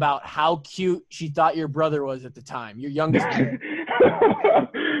talking about how cute she thought your brother was at the time, your youngest brother.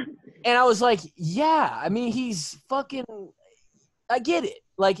 And I was like, yeah, I mean, he's fucking – I get it.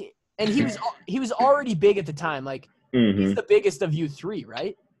 Like, and he was already big at the time. Like, he's the biggest of you three,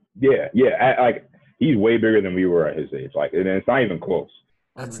 right? Yeah. Like, he's way bigger than we were at his age. Like, and it's not even close.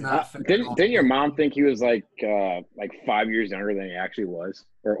 That's not fair. Didn't your mom think he was like 5 years younger than he actually was,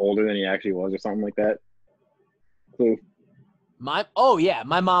 or older than he actually was, or something like that? So, my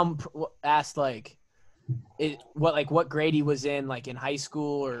mom asked what grade he was in, like in high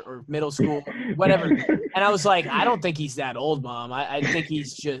school or middle school, whatever. And I was like, I don't think he's that old, Mom. I think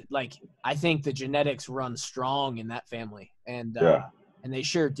he's just like, I think the genetics run strong in that family, and they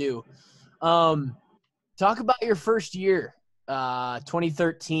sure do. Talk about your first year.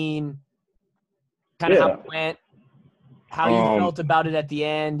 2013, kind of how it went, how you felt about it at the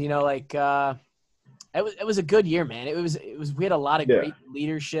end. You know, like it was a good year, man. It was we had a lot of great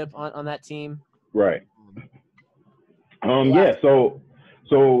leadership on that team. Right. So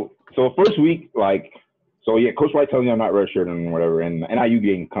So first week, like, so yeah, Coach White tells me I'm not redshirting and whatever, and the NIU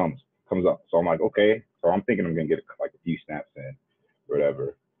game comes up. So I'm like, okay. So I'm thinking I'm gonna get like a few snaps in,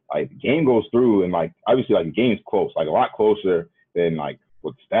 whatever. Like the game goes through, and like obviously like the game's close, like a lot closer than like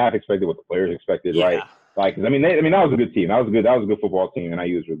what the staff expected, what the players expected, right? Like, I mean, that was a good team. That was a good football team, and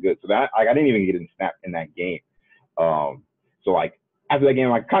NIU was really good. So that I didn't even get a snap in that game. So like after that game,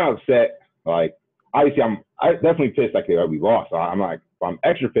 I'm like kind of upset. Like obviously I definitely pissed like we lost. So I'm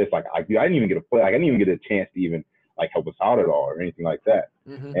extra pissed. Like I didn't even get a play. Like I didn't even get a chance to even like help us out at all or anything like that.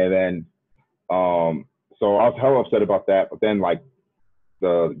 Mm-hmm. And then so I was hella upset about that. But then like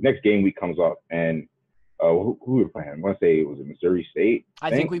the next game week comes up, and who we were playing? I want to say it was Missouri State.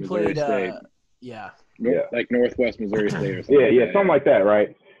 I think we played. Yeah, like Northwest Missouri State or something. Yeah, something like that,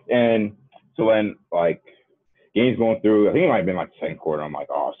 right? And so then like game's going through. I think it might have been like the second quarter. I'm like,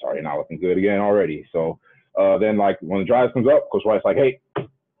 oh, sorry, not looking good again already. So then like when the drive comes up, Coach White's like, hey,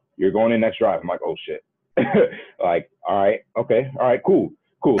 you're going in next drive. I'm like, oh shit. Like, all right, okay, all right, cool.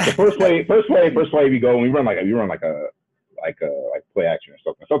 So first play we go, and we run like a play action or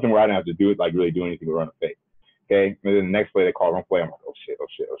something where I didn't have to do it, like really do anything but run a fake. Okay, and then the next play they call run play. I'm like, oh shit.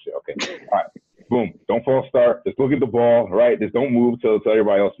 Okay, all right, boom, don't false start. Just look at the ball, right? Just don't move till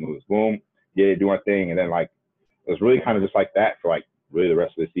everybody else moves. Boom, yeah, do our thing, and then like it was really kind of just like that for like really the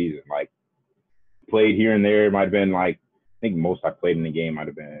rest of the season. Like played here and there. It might have been like I think most I played in the game might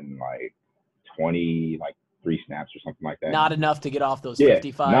have been like 20, like 3 snaps or something like that. Not enough to get off those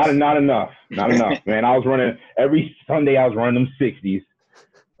 55s. Not enough. Man, I was running every Sunday. I was running them 60s,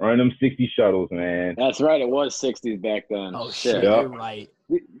 running them 60 shuttles, man. That's right. It was 60s back then. Oh shit, you're right.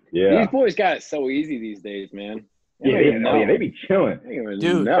 Yeah, these boys got it so easy these days, man. They be chilling,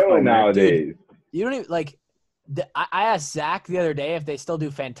 dude. Chilling nowadays. Dude, you don't even like. I asked Zach the other day if they still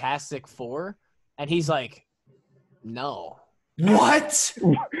do Fantastic Four, and he's like, "No." What?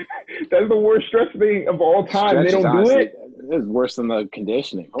 That's the worst stretch thing of all time. They don't do it. It's worse than the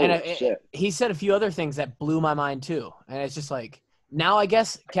conditioning. Holy shit. He said a few other things that blew my mind too, and it's just like now I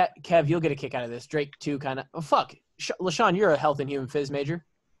guess Kev, you'll get a kick out of this. Drake too, kind of. Oh fuck, LeShun, you're a health and human phys major.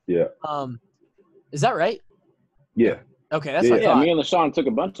 Yeah. Is that right? Yeah. Okay, that's what I thought. Me and LeShun took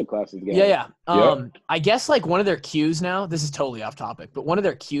a bunch of classes together. Yeah. I guess like one of their cues now. This is totally off topic, but one of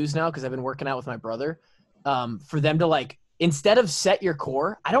their cues now, because I've been working out with my brother, for them to like. Instead of set your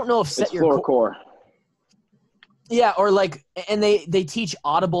core, I don't know if set your core. Yeah, or like, and they teach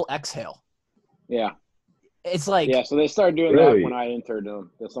audible exhale. Yeah. It's like so they started doing that when I entered them.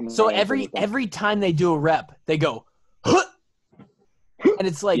 So every time they do a rep, they go, huh! And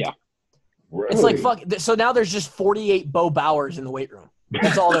it's like, it's like fuck. So now there's just 48 Bo Bowers in the weight room.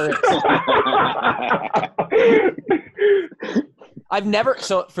 That's all there is. I've never –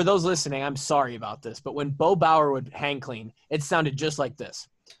 so for those listening, I'm sorry about this, but when Bo Bauer would hang clean, it sounded just like this.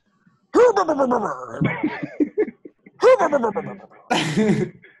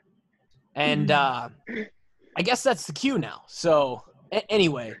 And I guess that's the cue now. So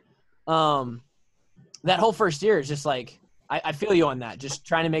anyway, that whole first year is just like I feel you on that. Just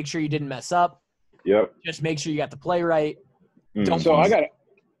trying to make sure you didn't mess up. Yep. Just make sure you got the play right. So I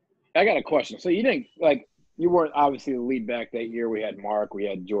got a question. So you didn't like – you weren't obviously the lead back that year. We had Mark, we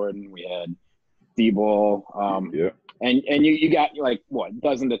had Jordan, we had D-Ball. And you got like what,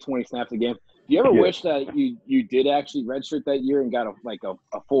 dozen to 20 snaps a game. Do you ever wish that you did actually redshirt that year and got a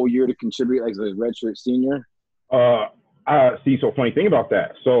full year to contribute as a redshirt senior? See, so funny thing about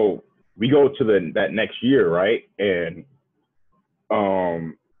that. So we go to that next year, right? And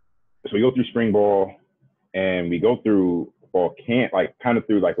so we go through spring ball and we go through fall camp, like kind of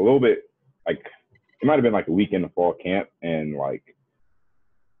through like a little bit, like it might have been like a week in the fall camp, and like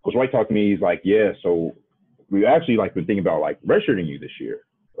Coach White talked to me. He's like, yeah, so we actually like been thinking about like redshirting you this year,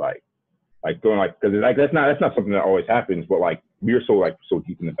 like going like because like that's not something that always happens, but like we were so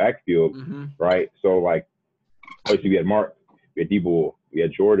deep in the backfield, right? So like obviously we had Mark, we had D-Bull, we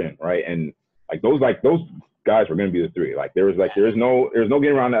had Jordan, right? And like those guys were gonna be the 3. Like there's no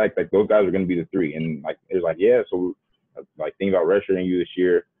getting around that. Like those guys are gonna be the 3, and like it was like so like thinking about redshirting you this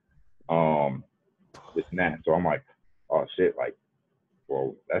year, this and that. So I'm like, oh shit, like,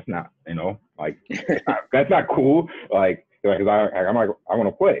 well, that's not, like, that's not cool. Like, cause I'm like, I want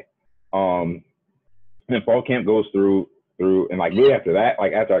to play. And then fall camp goes through, and like really after that,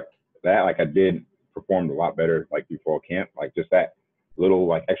 like I did perform a lot better, like through fall camp, like just that little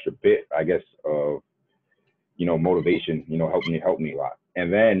like extra bit, I guess, of, motivation, helped me a lot.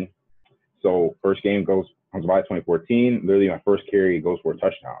 And then, so first game comes by 2014, literally my first carry goes for a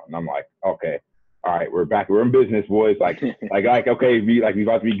touchdown. And I'm like, okay, all right, we're back. We're in business, boys. Like, okay, we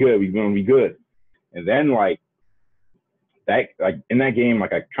about to be good. We're going to be good. And then, like, that like in that game,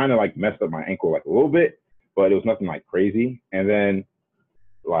 like I kind of like messed up my ankle like a little bit, but it was nothing like crazy. And then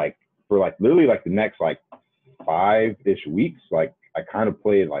like for like literally like the next like 5-ish weeks, like I kind of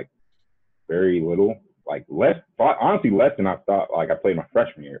played like very little, like honestly less than I thought. Like I played my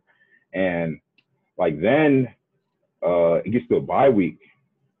freshman year, and like then it gets to a bye week,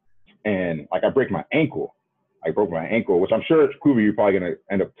 and like I break my ankle. I broke my ankle, which I'm sure Kuba, you're probably gonna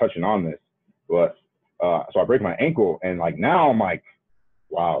end up touching on this, but so I break my ankle, and like now I'm like,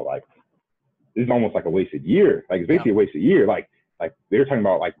 wow, like this is almost like a wasted year. Like it's basically a wasted year. Like they're talking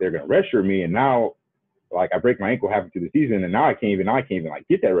about like they're gonna redshirt me, and now like I break my ankle halfway through the season, and now I can't even like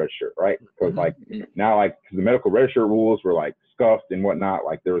get that red shirt, right? Because like now like cause the medical red shirt rules were like scuffed and whatnot.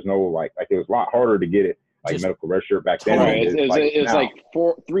 Like there was no like it was a lot harder to get it like medical red shirt back then. It's like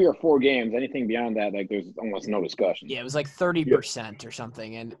 3 or 4 games. Anything beyond that, like there's almost no discussion. Yeah, it was like 30% or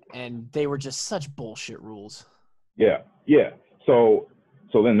something, and they were just such bullshit rules. Yeah. So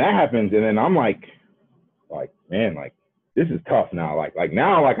then that happens, and then I'm like man, like this is tough now. Like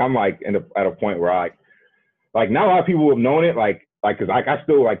now like I'm like at a point where like now a lot of people have known it, like because I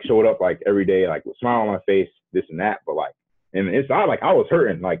still like showed up like every day, like with a smile on my face, this and that, but like and it's not like I was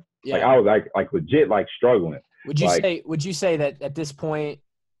hurting, like I was like legit like struggling. Would you say that at this point,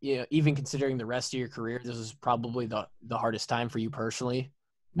 you know, even considering the rest of your career, this was probably the hardest time for you personally?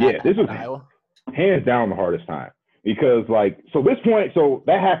 Yeah, this was Iowa? Hands down the hardest time, because like so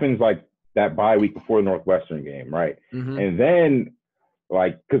that happens like that bye week before the Northwestern game, right? Mm-hmm. And then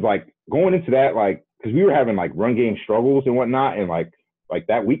like because like going into that, like because we were having like run game struggles and whatnot, and like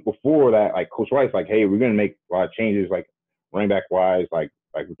that week before that, like Coach White's like, hey, we're gonna make a lot of changes, like running back wise, like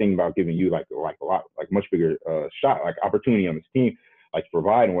we're thinking about giving you like a lot like much bigger shot, like opportunity on this team, like to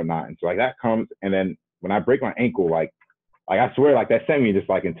provide and whatnot. And so like that comes, and then when I break my ankle, like I swear like that sent me just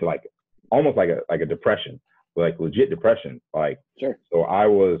like into like almost like a depression, like legit depression. Like sure. So I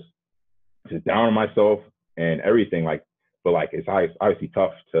was just down on myself and everything, like. But like it's obviously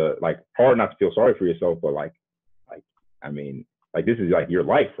tough to like hard not to feel sorry for yourself, but like I mean like this is like your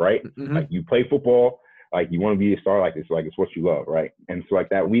life, right? Mm-hmm. Like you play football, like you want to be a star, like it's what you love, right? And so like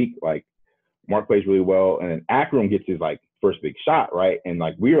that week, like Mark plays really well, and then Akram gets his like first big shot, right? And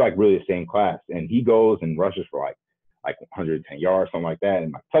like we were like really the same class, and he goes and rushes for like 110 yards, something like that,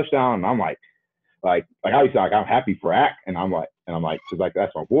 and like touchdown. And I'm like obviously like I'm happy for Ak, and I'm like because like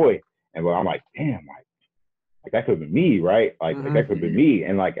that's my boy, and but I'm like damn, like that could have been me, right? Like that could have been me.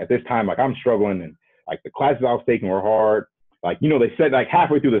 And like at this time, like I'm struggling, and like the classes I was taking were hard. Like, you know, they said like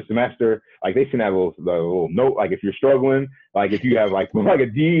halfway through the semester, like they send that little note, like if you're struggling, like if you have like a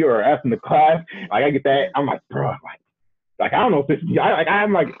D or F in the class, like I get that. I'm like, bro, like I don't know if this I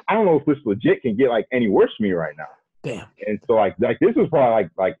don't know if this legit can get like any worse for me right now. Damn. And so like this was probably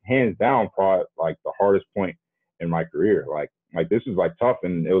like hands down probably like the hardest point in my career. Like this is like tough,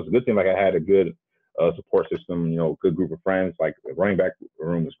 and it was a good thing like I had a good support system, you know, good group of friends. Like the running back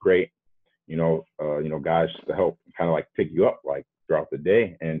room was great, you know, guys to help kind of like pick you up like throughout the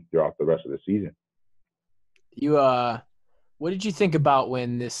day and throughout the rest of the season. You what did you think about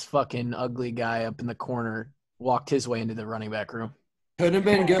when this fucking ugly guy up in the corner walked his way into the running back room? Could have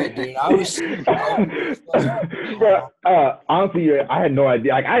been good, dude. I was honestly, I had no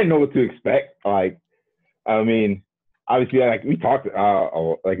idea. Like I didn't know what to expect. Like, I mean, obviously, like we talked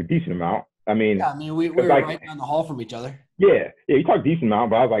like a decent amount. I mean, we were like, right down the hall from each other. Yeah, he talked decent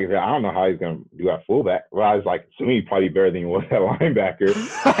amount, but I was like, I don't know how he's gonna do at fullback. Well, I was like, so he'd probably be better than he was at linebacker.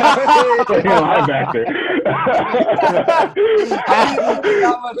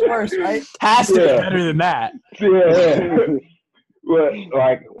 Not much worse, right? Has to be better than that. Yeah. But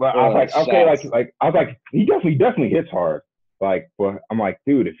I was like, okay, like I was like, he definitely hits hard. Like, but I'm like,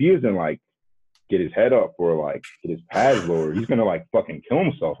 dude, if he doesn't like get his head up or like get his pads lower, he's gonna like fucking kill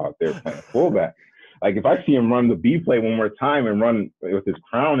himself out there playing fullback. Like if I see him run the B play one more time and run with his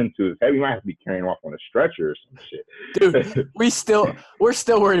crown into his head, we might have to be carrying him off on a stretcher or some shit. Dude, we're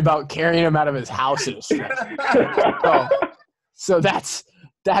still worried about carrying him out of his house in a stretcher. So that's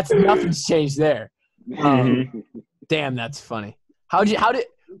nothing's changed there. Damn, that's funny. How did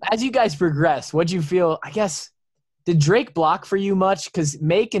as you guys progress, what'd you feel? I guess did Drake block for you much? Because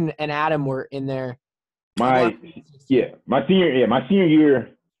Make and Adam were in there. My senior year,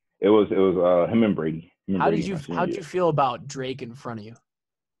 it was him and Brady. How did you feel about Drake in front of you?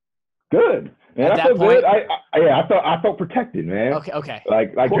 Good, man. I felt good. I felt protected, man. Okay.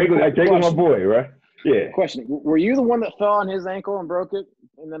 Like Drake was my boy, right? Yeah. Question: were you the one that fell on his ankle and broke it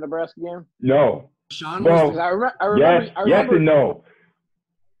in the Nebraska game? No. Sean was. I remember. Yes and no.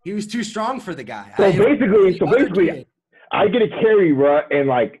 He was too strong for the guy. So basically, I get a carry, bro, and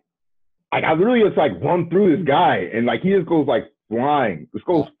like like I literally just like run through this guy, and like he just goes like flying. Just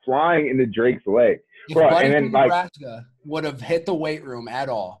goes flying into Drake's leg. If Bro, Buddy and from then like Nebraska would have hit the weight room at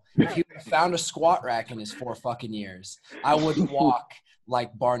all, if he would have found a squat rack in his 4 fucking years, I would walk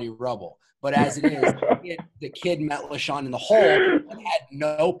like Barney Rubble. But as it is, the kid met LeShun in the hole and had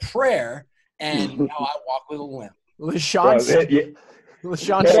no prayer, and now I walk with a limp. LeShun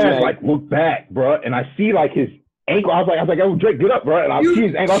like look back, bro, and I see like his ankle. I was like, oh Drake, get up, bro, and I see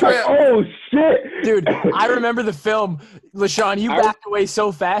his ankle. I was like, oh shit, dude. I remember the film. LeShun, you backed away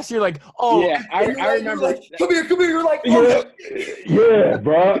so fast. You're like, oh yeah, I remember. Like, come here. You're like, oh. yeah,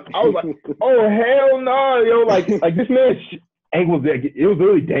 bro. I was like, oh hell no, yo, like this man's ankle was it was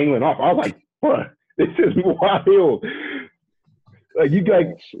literally dangling off. I was like, bro, this is wild. Like you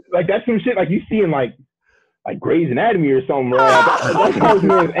like that's some shit like you see in like Grey's Anatomy or something, bro. That's how his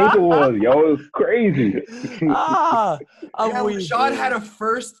man's ankle was, yo. It was crazy. LeShun had a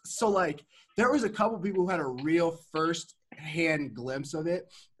first. So like, there was a couple people who had a real first-hand glimpse of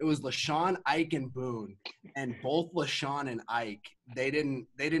it. It was LeShun, Ike, and Boone, and both LeShun and Ike, they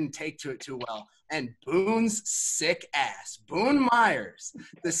didn't take to it too well. And Boone's sick ass, Boone Myers,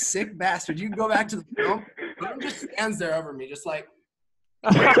 the sick bastard. You can go back to the film. Boone just stands there over me, just like.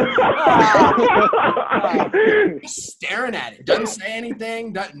 Just staring at it, doesn't say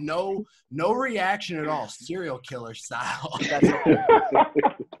anything, no reaction at all, serial killer style.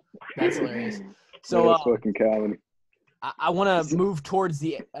 That's hilarious. So fucking comedy. I want to move towards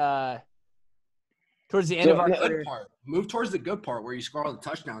the end of our good part. Move towards the good part where you score all the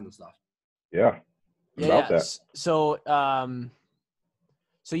touchdowns and stuff. Yeah. That. So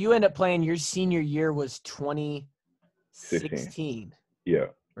you end up playing, your senior year was 2016. Yeah.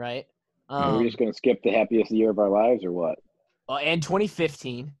 Right. Are we just gonna skip the happiest year of our lives, or what? And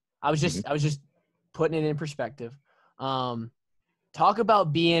 2015. I was just putting it in perspective. Talk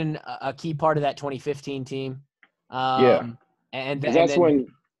about being a key part of that 2015 team. And that's when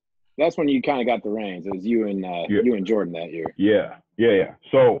you kind of got the reins. It was you and Jordan that year. Yeah.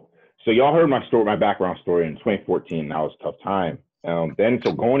 So y'all heard my story, my background story in 2014. That was a tough time. Then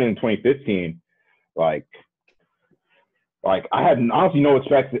so going in 2015, like I had honestly no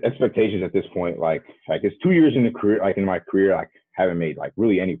expectations at this point. Like it's 2 years in the career, like in my career, like haven't made like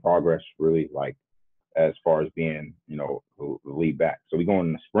really any progress, really like as far as being, the lead back. So we go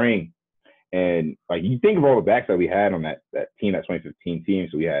in the spring, and like you think of all the backs that we had on that team, that 2015 team.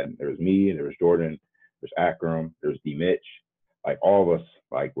 So there was me, there was Jordan, there's Akram, there's D Mitch, like all of us,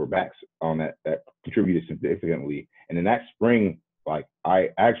 like we're backs on that contributed significantly. And in that spring, like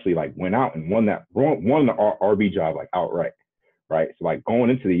I actually like went out and won the RB job like outright, right? So like going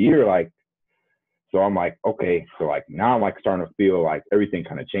into the year, like, so I'm like, okay, so like now I'm like starting to feel like everything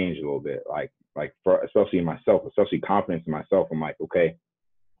kind of changed a little bit, like for especially in myself, especially confidence in myself. I'm like, okay,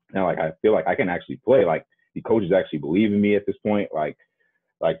 now like I feel like I can actually play. Like the coaches actually believe in me at this point. Like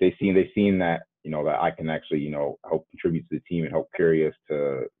they seen that that I can actually help contribute to the team and help carry us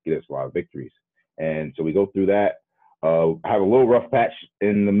to get us a lot of victories. And so we go through that. I have a little rough patch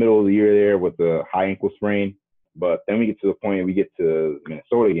in the middle of the year there with the high ankle sprain, but then we get to the point we get to the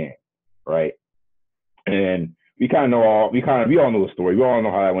Minnesota game, right? And we all know the story. We all know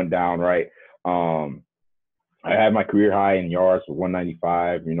how that went down, right? I had my career high in yards with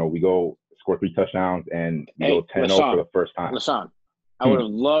 195. We go score 3 touchdowns and we go 10-0 for the first time. LeShun, I would have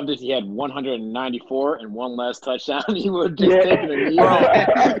loved if he had 194 and one last touchdown. He would have just taken a knee.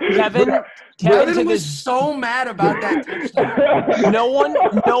 Kevin was so mad about that touchdown. No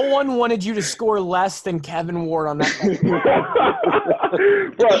one wanted you to score less than Kevin Ward on that.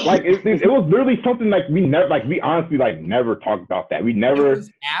 But like it was literally something like we honestly never talked about that. We never. It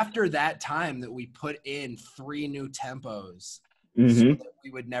was after that time that we put in 3 new tempos, so that we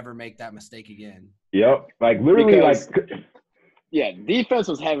would never make that mistake again. Yep, like literally Yeah, defense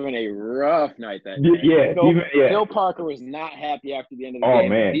was having a rough night that night. Bill Parker was not happy after the end of the game.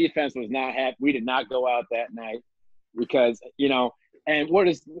 Man. Defense was not happy. We did not go out that night because, and what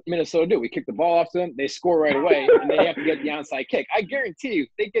does Minnesota do? We kick the ball off to them, they score right away, and they have to get the onside kick. I guarantee you, if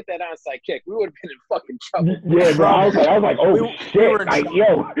they get that onside kick, we would have been in fucking trouble. Yeah, bro. I was like, oh shit,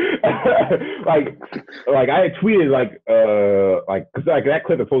 like I had tweeted because that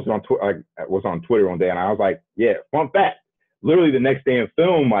clip I posted on Twitter, was on Twitter one day, and I was like, yeah, fun fact. Literally the next day in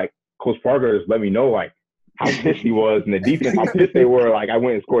film, like Coach Parker just let me know like how pissed he was and the defense, how pissed they were. Like I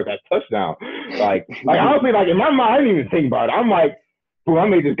went and scored that touchdown. Like honestly, like in my mind, I didn't even think about it. I'm like, bro, I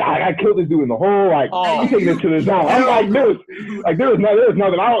made this guy. I killed this dude in the hole. Like I'm taking it to the zone. I'm like, there was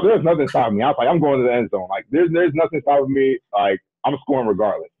nothing stopping me. I was like, I'm going to the end zone. Like there's nothing stopping me. Like I'm scoring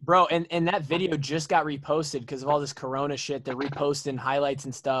regardless. Bro, and that video just got reposted because of all this Corona shit. They're reposting highlights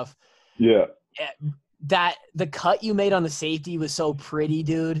and stuff. Yeah. That the cut you made on the safety was so pretty,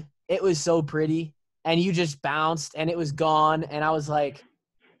 dude. It was so pretty. And you just bounced and it was gone. And I was like,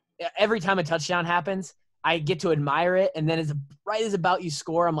 every time a touchdown happens, I get to admire it. And then right as about you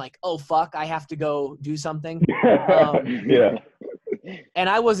score, I'm like, oh, fuck, I have to go do something. Yeah. And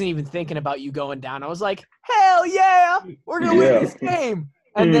I wasn't even thinking about you going down. I was like, hell yeah, we're going to win this game.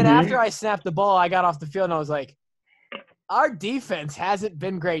 And then after I snapped the ball, I got off the field and I was like, our defense hasn't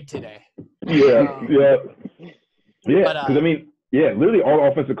been great today. Yeah. Because, I mean, literally all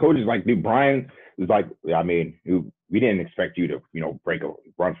offensive coaches, like, dude, Brian was like, I mean, we didn't expect you to, break a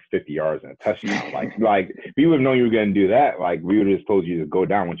run for 50 yards and a touchdown. like we would have known you were going to do that. Like, we would have just told you to go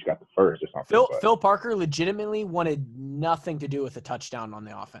down once you got the first or something. Phil Parker legitimately wanted nothing to do with a touchdown on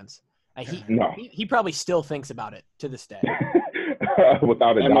the offense. He probably still thinks about it to this day.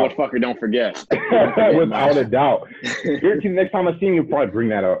 Without a doubt. That motherfucker don't forget. Without a doubt. Next time I see him, you'll probably bring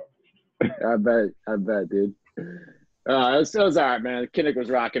that up. I bet, dude. It was all right, man. Kinnick was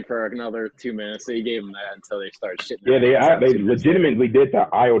rocking for another 2 minutes, so he gave him that until they started shitting. Yeah, they legitimately did the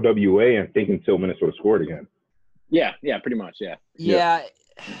IOWA and think until Minnesota scored again. Yeah, pretty much, yeah. Yeah,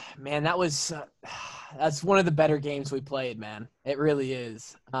 man, that's one of the better games we played, man. It really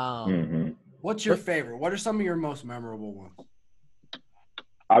is. What's your favorite? What are some of your most memorable ones?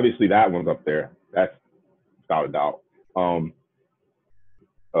 Obviously, that one's up there. That's without a doubt.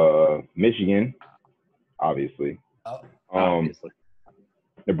 Michigan, obviously. Obviously.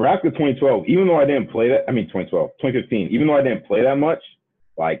 Nebraska 2012, even though I didn't play that, 2015, even though I didn't play that much,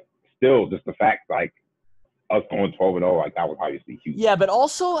 like, still just the fact, like, us going 12-0, like, that was obviously huge. Yeah, but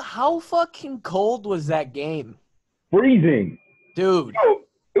also, how fucking cold was that game? Freezing. Dude.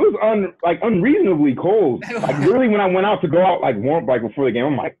 It was unreasonably cold. Like, really, when I went out to go out, like, warm, like, before the game,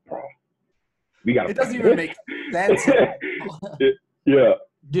 I'm like, bro, we got to. It doesn't even make sense. Yeah.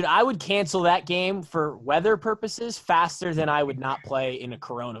 Dude, I would cancel that game for weather purposes faster than I would not play in a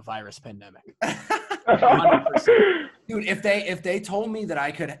coronavirus pandemic. 100%. Dude, if they told me that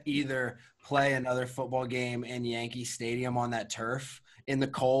I could either play another football game in Yankee Stadium on that turf in the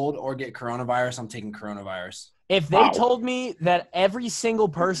cold or get coronavirus, I'm taking coronavirus. If they told me that every single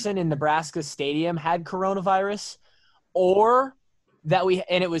person in Nebraska Stadium had coronavirus, or that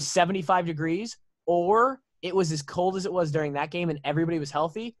and it was 75 degrees, or it was as cold as it was during that game and everybody was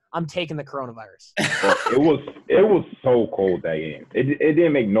healthy, I'm taking the coronavirus. It was so cold that game. It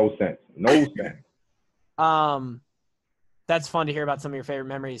didn't make no sense. No sense. That's fun to hear about some of your favorite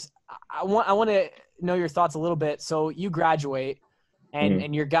memories. I want to know your thoughts a little bit. So you graduate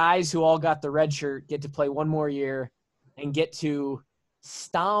and your guys who all got the red shirt get to play one more year and get to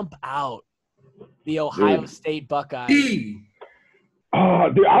stomp out the Ohio State Buckeyes.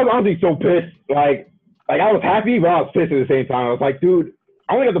 Oh, dude, I was honestly so pissed. Like I was happy, but I was pissed at the same time. I was like, dude,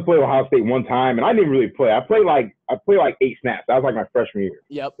 I only got to play Ohio State one time, and I didn't really play. I played like 8 snaps. That was like my freshman year.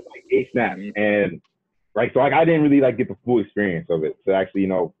 Yep. Like 8 snaps, and so like I didn't really like get the full experience of it to actually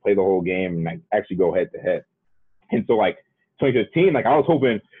play the whole game and like actually go head to head. And so like 2015, like I was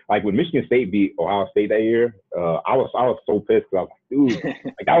hoping like when Michigan State beat Ohio State that year, I was so pissed because I was like, dude,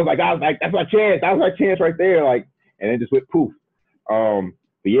 I was like that's my chance. That was my chance right there. Like, and it just went poof.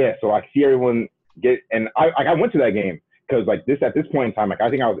 But yeah, so I see everyone get, and I went to that game because like at this point in time, like I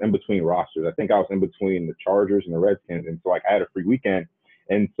think I was in between rosters. I think I was in between the Chargers and the Redskins, and so like I had a free weekend,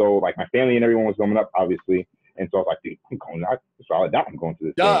 and so like my family and everyone was going up, obviously, and so I was like, dude, I'm going. Without a doubt, I'm going to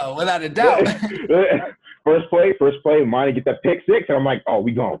this. Game. Without a doubt. First play, mine to get that pick six, and I'm like, oh,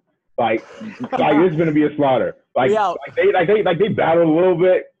 we going. Like it's gonna be a slaughter. Like they battled a little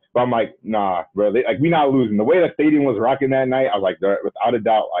bit. But I'm like, nah, bro. We not losing. The way the stadium was rocking that night, I was like, without a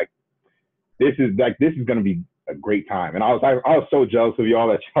doubt, like this is gonna be a great time. And I was so jealous of y'all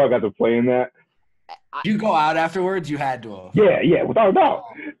that y'all got to play in that. Did you go out afterwards? You had to. Yeah, without a doubt.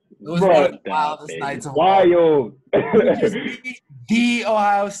 It was one of the wildest nights of wild. The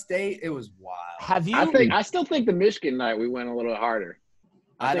Ohio State. It was wild. Have you? I still think the Michigan night we went a little harder.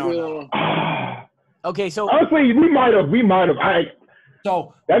 I don't know. Okay, so honestly, we might have.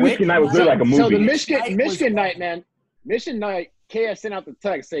 So that Michigan night was really like a movie. So the Michigan night, man. Michigan night, KS sent out the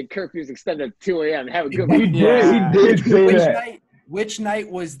text saying curfew's extended at 2 a.m. Have a good one. He did say that. Which night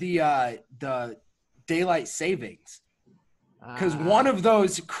was the daylight savings? Because one of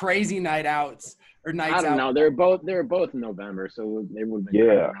those crazy nights out. I don't know. They were both in November, so they would have been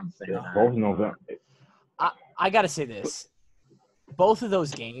around the same time. Both in November. I gotta say this. Both of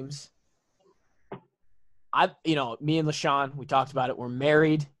those games. Me and LeShun, we talked about it. We're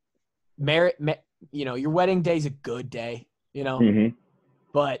married. Your wedding day's a good day, Mm-hmm.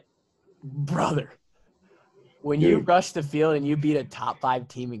 But, brother, When you rush the field and you beat a top 5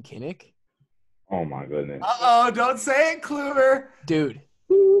 team in Kinnick. Oh my goodness. Don't say it, Kluber. Dude.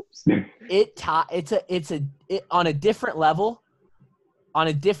 Oops. It's on a different level. On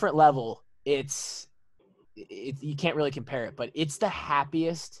a different level, it's you can't really compare it, but it's the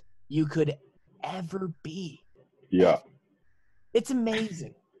happiest you could ever be. Yeah. It's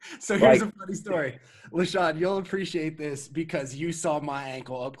amazing. So here's a funny story. LeShun, you'll appreciate this because you saw my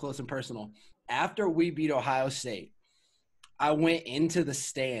ankle up close and personal. After we beat Ohio State, I went into the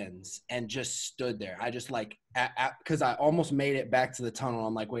stands and just stood there. I just because I almost made it back to the tunnel.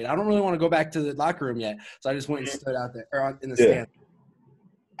 I'm like, wait, I don't really want to go back to the locker room yet. So I just went and stood out there or in the stand.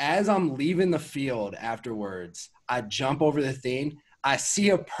 As I'm leaving the field afterwards, I jump over the thing. I see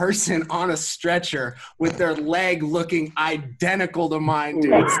a person on a stretcher with their leg looking identical to mine,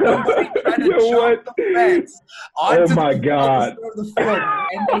 dude. Somebody tried to jump the fence onto the field,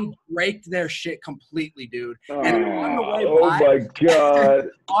 and they braked their shit completely, dude. And on the way by, my God.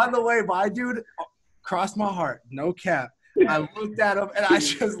 on the way by, dude, crossed my heart, no cap. I looked at him and I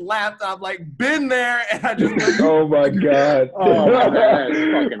just laughed. I'm like, been there, and I just. Oh my God! Oh my God, that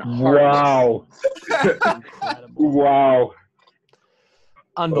is fucking wow! Wow!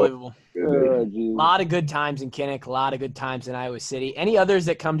 Unbelievable. Oh, A lot of good times in Kinnick, a lot of good times in Iowa City. Any others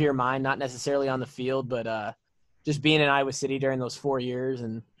that come to your mind, not necessarily on the field, but just being in Iowa City during those 4 years?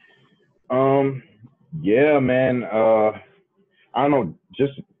 And yeah, man. I don't know,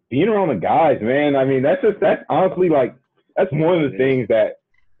 just being around the guys, man. I mean, that's honestly like that's one of the things that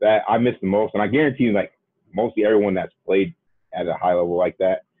I miss the most. And I guarantee you, like mostly everyone that's played at a high level like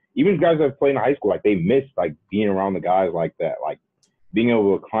that, even guys that have played in high school, like they miss like being around the guys like that, like being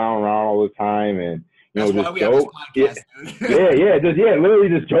able to clown around all the time and just joke. Literally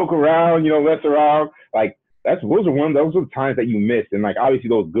just joke around, mess around. Like those are the times that you miss. And like obviously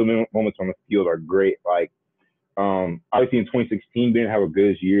those good moments on the field are great. Like obviously in 2016 we didn't have as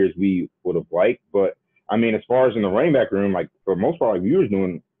good as year as we would have liked, but I mean as far as in the running back room, like for the most part, like we were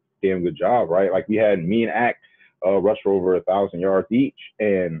doing a damn good job, right? Like we had me and Ack rush for over 1,000 yards each,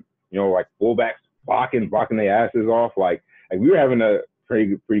 and like fullbacks blocking their asses off. Like we were having a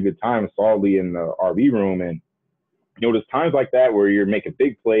pretty good time solidly in the RV room. And there's times like that where you're making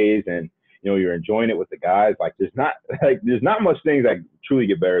big plays and you're enjoying it with the guys. Like there's not much things that truly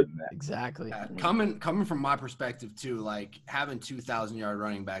get better than that. Exactly. Yeah, coming from my perspective too, like having 2,000-yard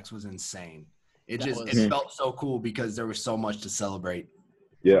running backs was insane. It felt so cool because there was so much to celebrate.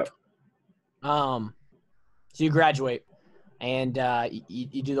 Yeah. So you graduate and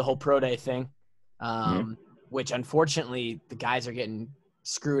you do the whole pro day thing, which unfortunately the guys are getting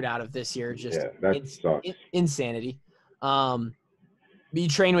screwed out of this year. Just sucks. Insanity. You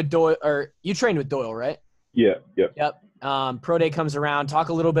trained with Doyle, right? Yeah. Yep. Pro day comes around. Talk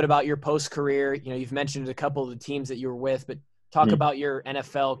a little bit about your post career. You've mentioned a couple of the teams that you were with, but talk about your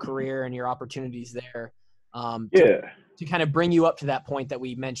NFL career and your opportunities there. To kind of bring you up to that point that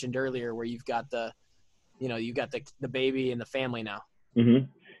we mentioned earlier, where you've got the baby and the family now. Mm-hmm.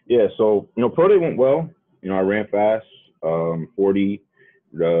 Yeah. So pro day went well. I ran fast, 40.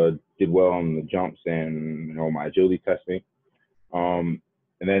 Did well on the jumps and my agility testing. And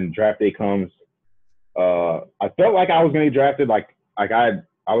then draft day comes. I felt like I was going to get drafted. Like I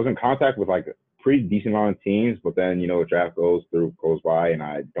was in contact with like a pretty decent amount of teams, but then the draft goes by and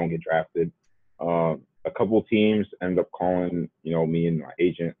I don't get drafted. A couple of teams end up calling me and my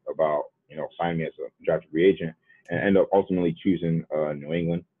agent about signing me as a drafted free agent, and end up ultimately choosing New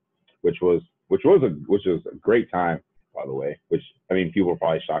England, which was a great time, by the way. Which I mean, people are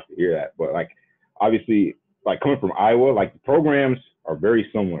probably shocked to hear that, but like obviously, like coming from Iowa, like the programs are very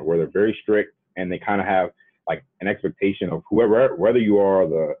similar, where they're very strict and they kind of have like an expectation of whether you are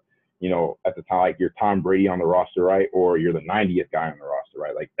the at the time, like you're Tom Brady on the roster, right, or you're the 90th guy on the roster,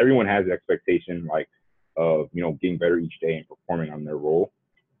 right? Like everyone has the expectation, like of getting better each day and performing on their role.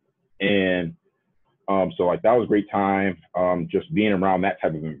 And so like that was a great time, just being around that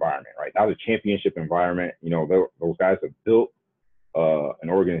type of environment, right? That was a championship environment. Those guys have built an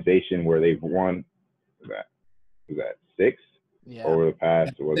organization where they've won. Was that 6 over the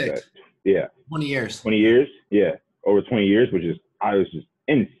past? Or was 6. that 20 years? 20 years, yeah, over 20 years, which is just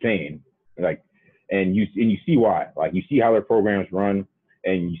insane. Like, and you see why. Like you see how their programs run,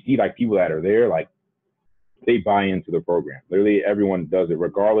 and you see like people that are there, like they buy into the program. Literally everyone does it,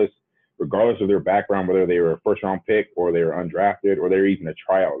 regardless of their background, whether they were a first round pick or they were undrafted or they're even a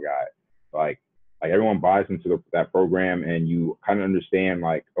tryout guy. Like everyone buys into that program, and you kind of understand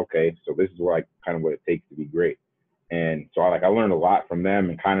like, okay, so this is like kind of what it takes to be great. And so I learned a lot from them,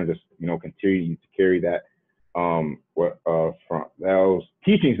 and kind of just continue to carry that From that was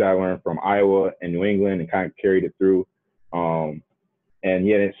teachings that I learned from Iowa and New England and kind of carried it through. And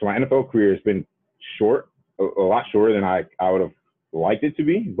yeah, so my NFL career has been short, a lot shorter than I would have liked it to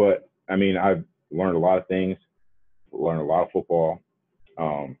be. But I mean, I've learned a lot of things, learned a lot of football,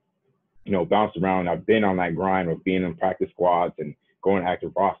 bounced around. I've been on that grind of being in practice squads and going to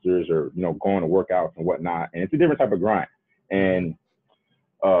active rosters or, going to workouts and whatnot. And it's a different type of grind. And,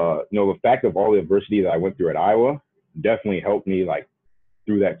 the fact of all the adversity that I went through at Iowa definitely helped me like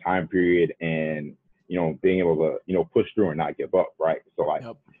through that time period and, being able to, push through and not give up. Right. So like,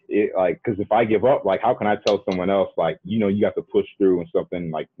 cause if I give up, like, how can I tell someone else, like, you got to push through and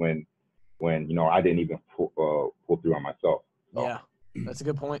something like when, I didn't even pull through on myself. So. Yeah, that's a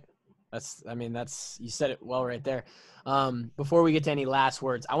good point. You said it well right there. Before we get to any last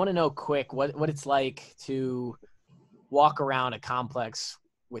words, I want to know quick what it's like to walk around a complex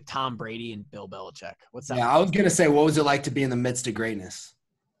with Tom Brady and Bill Belichick. What's that? Yeah, I was going to say, what was it like to be in the midst of greatness?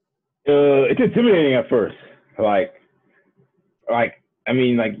 It's intimidating at first. Because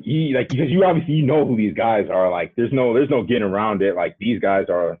you obviously who these guys are. Like, there's no getting around it. Like, these guys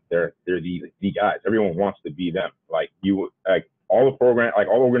they're the guys. Everyone wants to be them. Like, all the program, like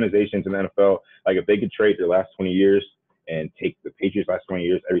all organizations in the NFL, like if they could trade their last 20 years and take the Patriots' last 20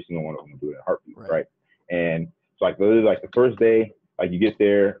 years, every single one of them would do it in a heartbeat, right? And so like literally like the first day, like you get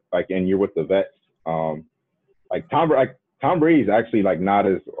there, like and you're with the vets, like Tom Brady's actually like not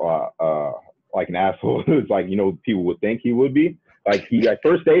as like an asshole as like people would think he would be. Like he like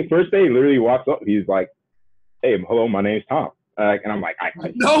first day literally walks up, he's like, "Hey, hello, my name's Tom." And I'm like,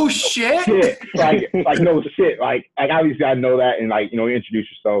 no shit. Like no shit. Like obviously I know that, and like you introduce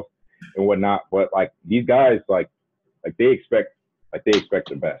yourself and whatnot. But like these guys, like they expect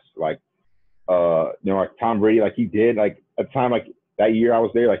the best. Like like Tom Brady, like he did like at the time like that year I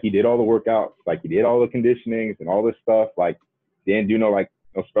was there, like he did all the workouts, like he did all the conditionings and all this stuff. Like didn't do no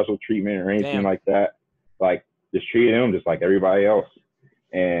special treatment or anything like that. Like just treated him just like everybody else.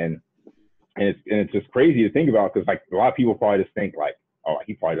 And it's just crazy to think about because like a lot of people probably just think like, oh,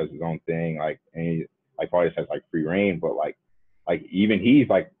 he probably does his own thing, like and he like probably just has like free reign, but like even he's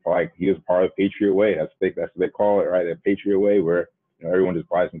like he was part of the Patriot Way. That's what they call it, right? The Patriot Way, where everyone just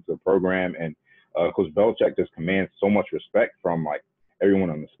buys into the program, and Coach Belichick just commands so much respect from like everyone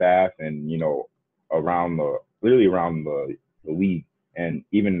on the staff and around the league and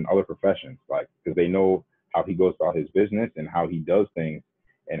even other professions, like because they know how he goes about his business and how he does things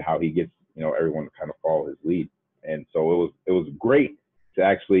and how he gets everyone to kind of follow his lead. And so it was great to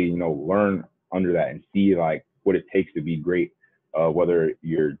actually, learn under that and see like what it takes to be great, whether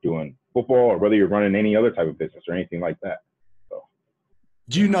you're doing football or whether you're running any other type of business or anything like that. So.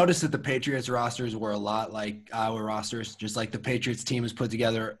 Do you notice that the Patriots rosters were a lot like our rosters? Just like the Patriots team is put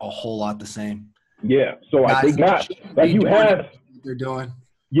together a whole lot the same. Yeah. So like they got like you have what they're doing.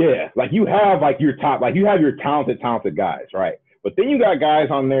 Yeah, like you have like your top, like you have your talented guys, right? But then you got guys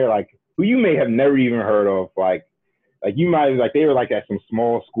on there like who you may have never even heard of, like you might like they were like at some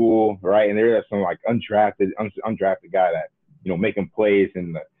small school, right? And they're some like undrafted guy that making plays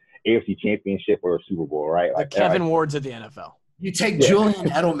in the AFC Championship or a Super Bowl, right? Like the Kevin Wards of the NFL. You take Julian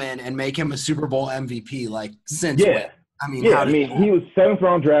Edelman and make him a Super Bowl MVP, like since when? I mean, he was 7th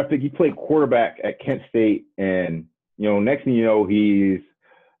round draft pick. He played quarterback at Kent State, and next thing you know, he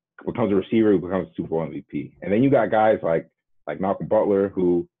becomes a receiver who becomes a Super Bowl MVP. And then you got guys like Malcolm Butler,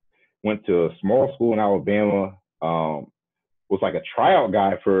 who went to a small school in Alabama, was like a tryout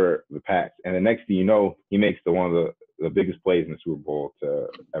guy for the Pats. And the next thing you know, he makes one of the biggest plays in the Super Bowl to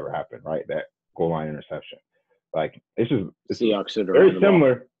ever happen, right? That goal line interception. Like, it's very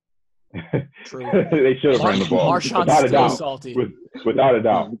similar. True. They should have ran the ball. Marshawn's still salty. Without a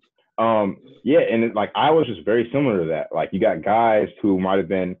doubt. And like I was just very similar to that. Like you got guys who might have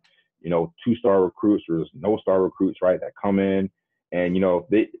been, 2-star recruits or no star recruits, right? That come in and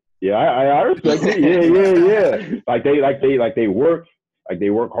I respect it. Yeah. They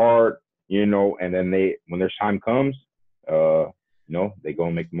work hard, and then when their time comes, they go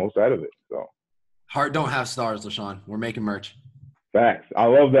and make the most out of it. So heart don't have stars, LeShun. We're making merch. Facts. I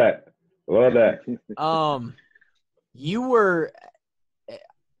love that.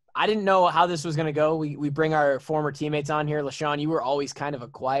 I didn't know how this was going to go. We bring our former teammates on here. LeShun, you were always kind of a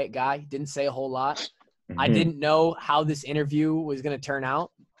quiet guy. Didn't say a whole lot. Mm-hmm. I didn't know how this interview was going to turn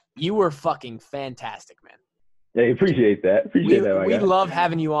out. You were fucking fantastic, man. Yeah, appreciate that. We love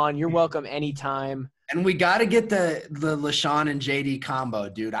having you on. You're welcome anytime. And we got to get the LeShun and JD combo,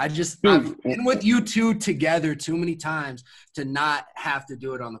 dude. I've been with you two together too many times to not have to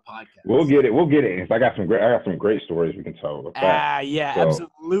do it on the podcast. We'll get it. I got some great stories we can tell. Yeah, so.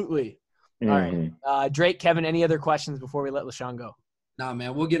 Absolutely. All right. Drake, Kevin, any other questions before we let LeShun go? Nah,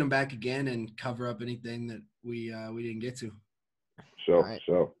 man, we'll get him back again and cover up anything that we didn't get to. Sure, right.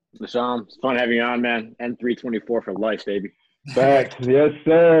 sure. LeShun, it's fun having you on, man. N324 for life, baby. Facts, yes,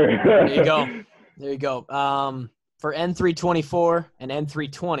 sir. There you go. There you go. For N324 and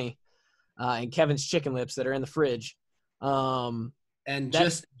N320 and Kevin's chicken lips that are in the fridge. And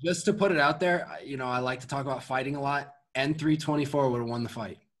just to put it out there, I like to talk about fighting a lot. N324 would have won the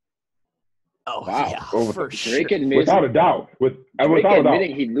fight. Oh, Wow. yeah, Oh, for Drake sure. admitting, Without a doubt. Drake Without a doubt.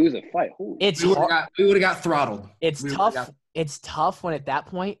 admitting he'd lose a fight. Holy It's We would hard. have got throttled. It's We would've tough. got- It's tough when at that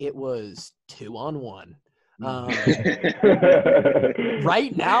point it was 2-on-1.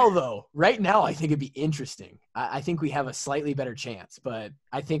 Right now, I think it'd be interesting. I think we have a slightly better chance, but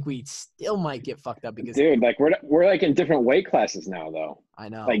I think we still might get fucked up because Dude, like we're like in different weight classes now, though. I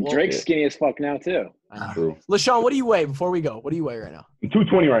know. Like Well, Drake's skinny as fuck now too. I know. True. LeShun, what do you weigh before we go? What do you weigh right now? I'm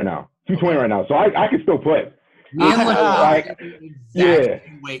 220 right now. 220 right now. So I can still play. Me and Like, LeShun are in the exact yeah.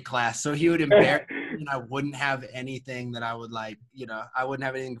 same weight class, so he would embarrass me, and I wouldn't have anything that I would I wouldn't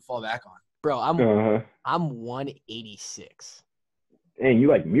have anything to fall back on. Bro, Uh-huh. I'm 186. Dang, you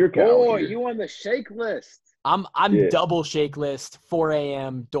like meerkat. Oh, out here. you on the shake list? I'm Yeah. double shake list, 4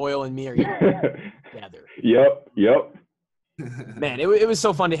 a.m. Doyle and me are together. Yep. Man, it was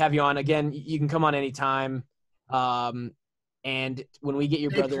so fun to have you on. Again, you can come on anytime. And when we get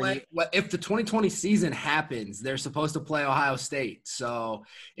your brother, If the 2020 season happens, they're supposed to play Ohio State. So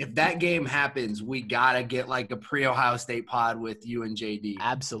if that game happens, we gotta get like a pre-Ohio State pod with you and JD.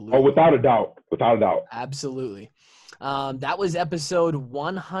 absolutely. Oh, without a doubt. Absolutely. That was episode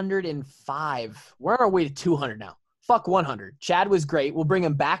 105. We're on our way to 200 now. Fuck 100. Chad was great. We'll bring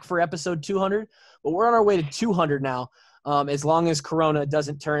him back for episode 200, but we're on our way to 200 now. As long as Corona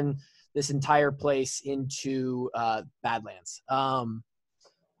doesn't turn this entire place into Badlands. And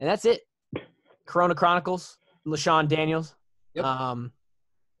that's it. Corona Chronicles, LeShun Daniels. Yep.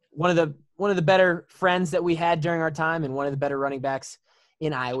 One of the better friends that we had during our time and one of the better running backs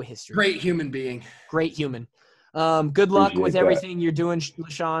in Iowa history. Great human being. Great human. Good luck Appreciate with that. everything you're doing,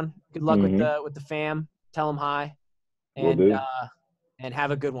 LeShun. Good luck Mhm. with the fam. Tell them hi. Will do. And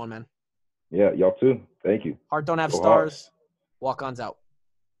have a good one, man. Yeah, y'all too. Thank you. Heart don't have Go Hawks. stars. Walk-ons out.